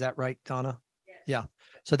 Is that right, Donna? Yeah.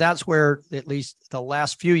 So that's where at least the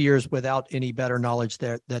last few years, without any better knowledge,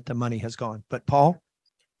 that the money has gone. But Paul?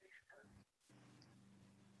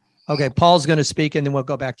 Okay, Paul's going to speak and then we'll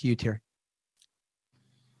go back to you, Terry.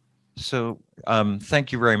 So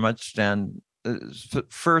thank you very much, Dan.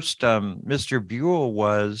 First, Mr. Buell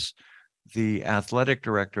was the athletic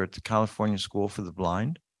director at the California School for the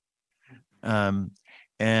Blind.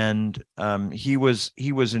 And he was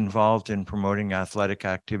involved in promoting athletic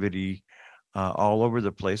activity all over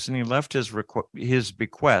the place, and he left his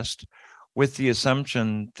bequest with the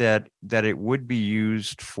assumption that it would be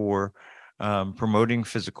used for promoting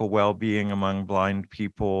physical well-being among blind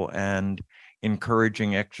people and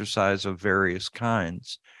encouraging exercise of various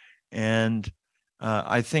kinds. And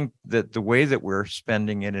I think that the way that we're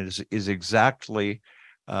spending it is exactly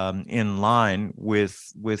in line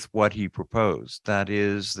with what he proposed. That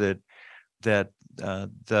is that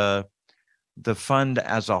the fund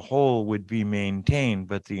as a whole would be maintained,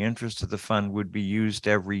 but the interest of the fund would be used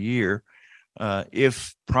every year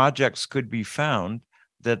if projects could be found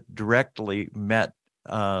that directly met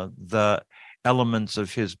the elements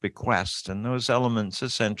of his bequest. And those elements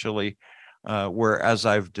essentially were, as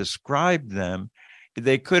I've described them,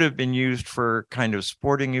 they could have been used for kind of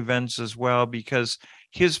sporting events as well, because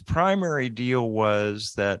his primary deal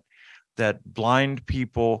was that blind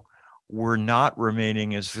people were not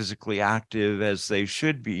remaining as physically active as they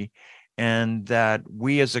should be, and that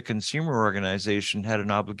we as a consumer organization had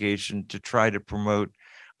an obligation to try to promote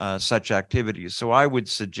such activities. So I would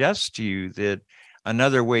suggest to you that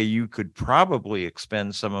another way you could probably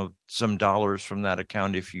expend some dollars from that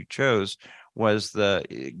account, if you chose, was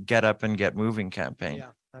the Get Up and Get Moving campaign.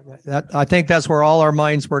 That I think that's where all our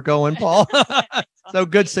minds were going, Paul. So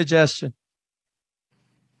good suggestion.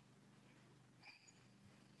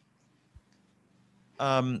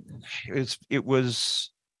 It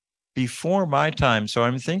was before my time, so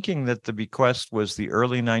I'm thinking that the bequest was the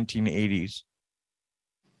early 1980s.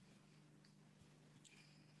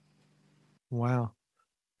 Wow.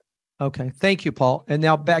 Okay. Thank you, Paul. And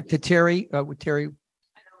now back to Terry. Terry,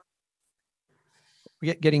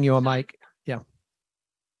 getting you a mic. Yeah.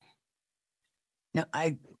 No,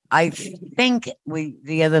 I think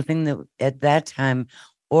the other thing that at that time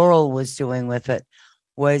Oral was doing with it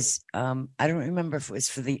was, I don't remember if it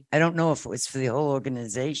was I don't know if it was for the whole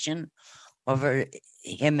organization or for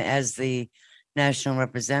him as the national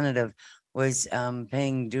representative, was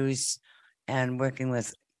paying dues and working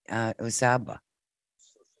with USABA,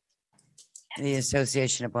 the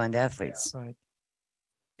Association of Blind Athletes. Right.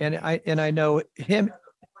 And I know him.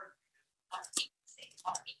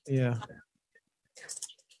 Yeah.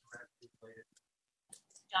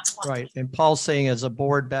 Right. And Paul's saying as a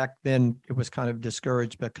board back then, it was kind of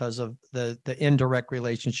discouraged because of the indirect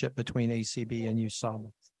relationship between ACB and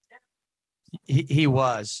USABA. He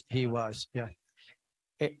was. Yeah.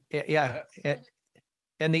 Yeah.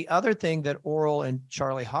 And the other thing that Oral and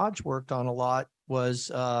Charlie Hodge worked on a lot was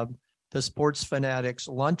the Sports Fanatics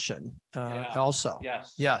Luncheon also.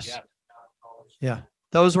 Yes. Yeah.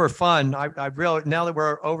 Those were fun. I really, now that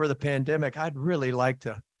we're over the pandemic, I'd really like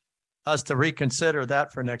us to reconsider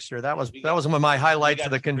that for next year. That was one of my highlights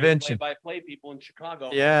of the convention. Play-by-play people in Chicago.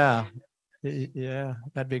 Yeah. Yeah.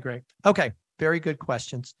 That'd be great. Okay. Very good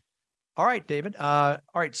questions. All right, David. All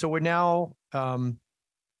right. So we're now, where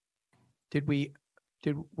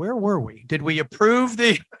were we? Did we approve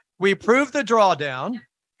the drawdown?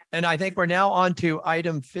 And I think we're now on to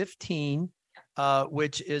item 15,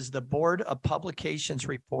 which is the Board of Publications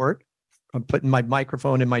report. I'm putting my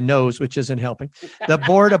microphone in my nose, which isn't helping. The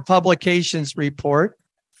Board of Publications report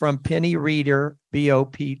from Penny Reeder,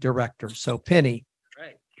 BOP Director. So Penny.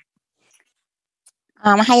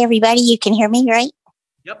 Hi, everybody. You can hear me, right?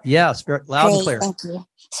 Yep. Yes, very loud and clear. Thank you.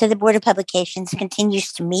 So the Board of Publications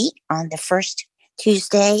continues to meet on the first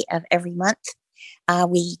Tuesday of every month.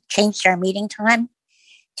 We changed our meeting time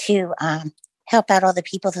to help out all the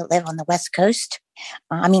people that live on the West Coast.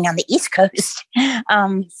 On the East Coast.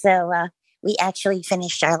 So we actually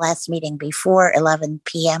finished our last meeting before 11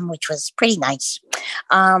 p.m., which was pretty nice.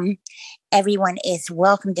 Everyone is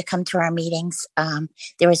welcome to come to our meetings.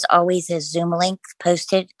 There is always a Zoom link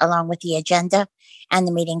posted along with the agenda, and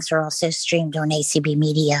the meetings are also streamed on ACB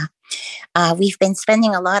Media. We've been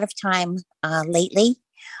spending a lot of time lately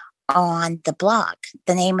on the blog.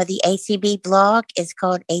 The name of the ACB blog is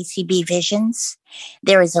called ACB Visions.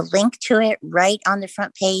 There is a link to it right on the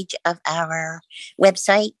front page of our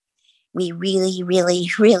website. We really, really,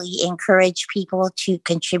 really encourage people to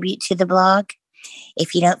contribute to the blog.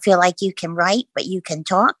 If you don't feel like you can write, but you can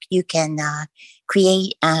talk, you can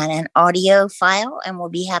create an audio file, and we'll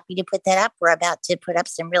be happy to put that up. We're about to put up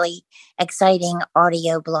some really exciting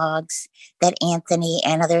audio blogs that Anthony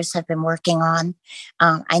and others have been working on.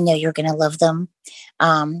 I know you're going to love them.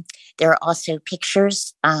 There are also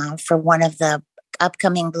pictures for one of the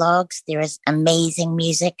upcoming blogs. There is amazing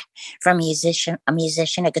music from a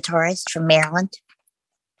guitarist from Maryland.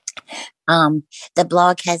 The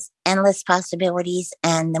blog has endless possibilities,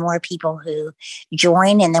 and the more people who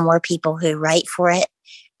join and the more people who write for it,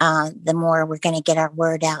 the more we're going to get our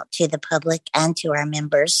word out to the public and to our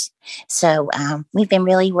members. So we've been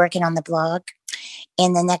really working on the blog.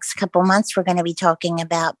 In the next couple months, we're going to be talking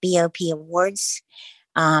about BOP awards.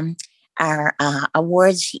 Our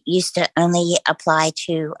awards used to only apply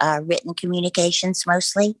to written communications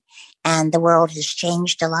mostly, and the world has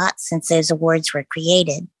changed a lot since those awards were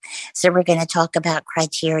created. So we're going to talk about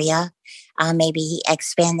criteria, maybe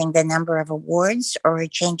expanding the number of awards or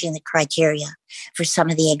changing the criteria for some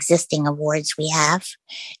of the existing awards we have.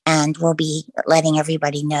 And we'll be letting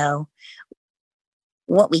everybody know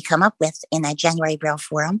what we come up with in a January Braille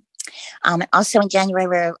Forum. Also in January,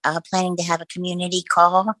 we're planning to have a community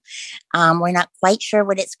call. We're not quite sure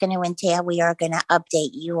what it's going to entail. We are going to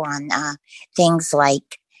update you on things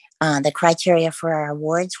like the criteria for our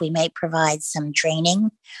awards. We may provide some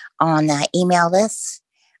training on email lists.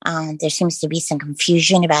 There seems to be some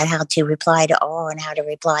confusion about how to reply to all and how to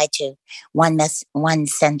reply to one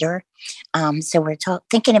sender. So we're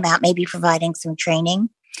thinking about maybe providing some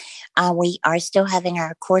training. We are still having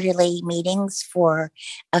our quarterly meetings for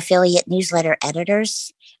affiliate newsletter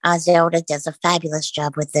editors. Zelda does a fabulous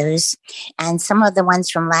job with those. And some of the ones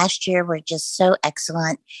from last year were just so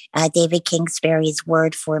excellent. David Kingsbury's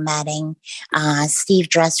Word formatting, Steve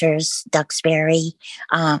Dresser's Duxbury.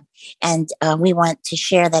 And we want to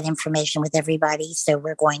share that information with everybody. So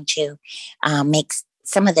we're going to make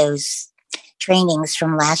some of those trainings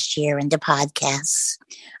from last year into podcasts.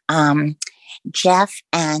 Jeff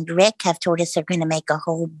and Rick have told us they're going to make a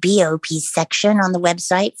whole BOP section on the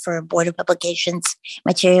website for Board of Publications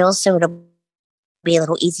materials. So it'll be a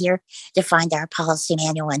little easier to find our policy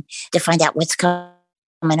manual and to find out what's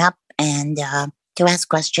coming up and to ask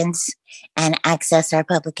questions and access our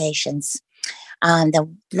publications.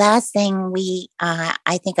 The last thing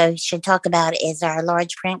I think I should talk about is our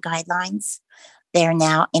large print guidelines. They're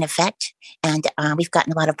now in effect, and we've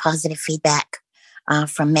gotten a lot of positive feedback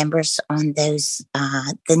from members on those,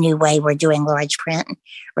 the new way we're doing large print.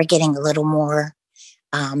 We're getting a little more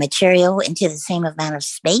material into the same amount of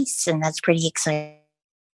space, and that's pretty exciting.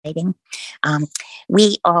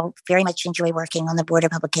 We all very much enjoy working on the Board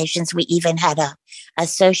of Publications. We even had a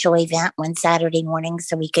social event one Saturday morning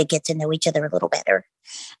so we could get to know each other a little better.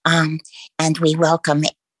 And we welcome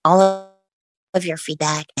all of your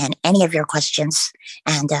feedback and any of your questions.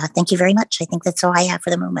 And thank you very much. I think that's all I have for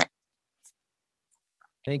the moment.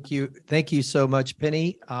 Thank you. Thank you so much,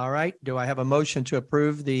 Penny. All right. Do I have a motion to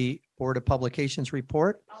approve the Board of Publications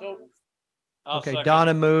report? Okay. second.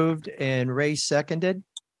 Donna moved and Ray seconded.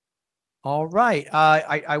 All right.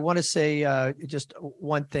 I want to say just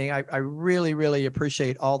one thing. I really, really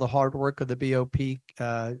appreciate all the hard work of the BOP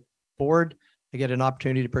board. I get an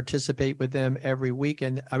opportunity to participate with them every week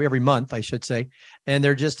and every month, I should say. And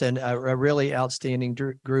they're just a really outstanding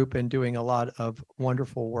group and doing a lot of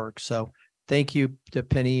wonderful work. So thank you to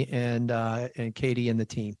Penny and Katie and the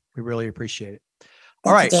team. We really appreciate it.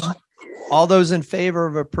 All right. All those in favor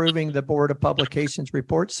of approving the Board of Publications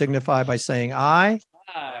report signify by saying aye.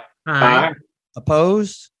 Aye.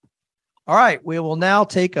 Opposed? All right. We will now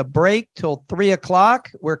take a break till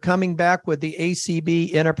 3:00. We're coming back with the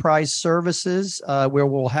ACB Enterprise Services, where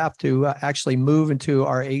we'll have to actually move into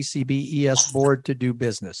our ACB ES board to do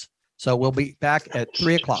business. So we'll be back at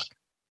 3:00.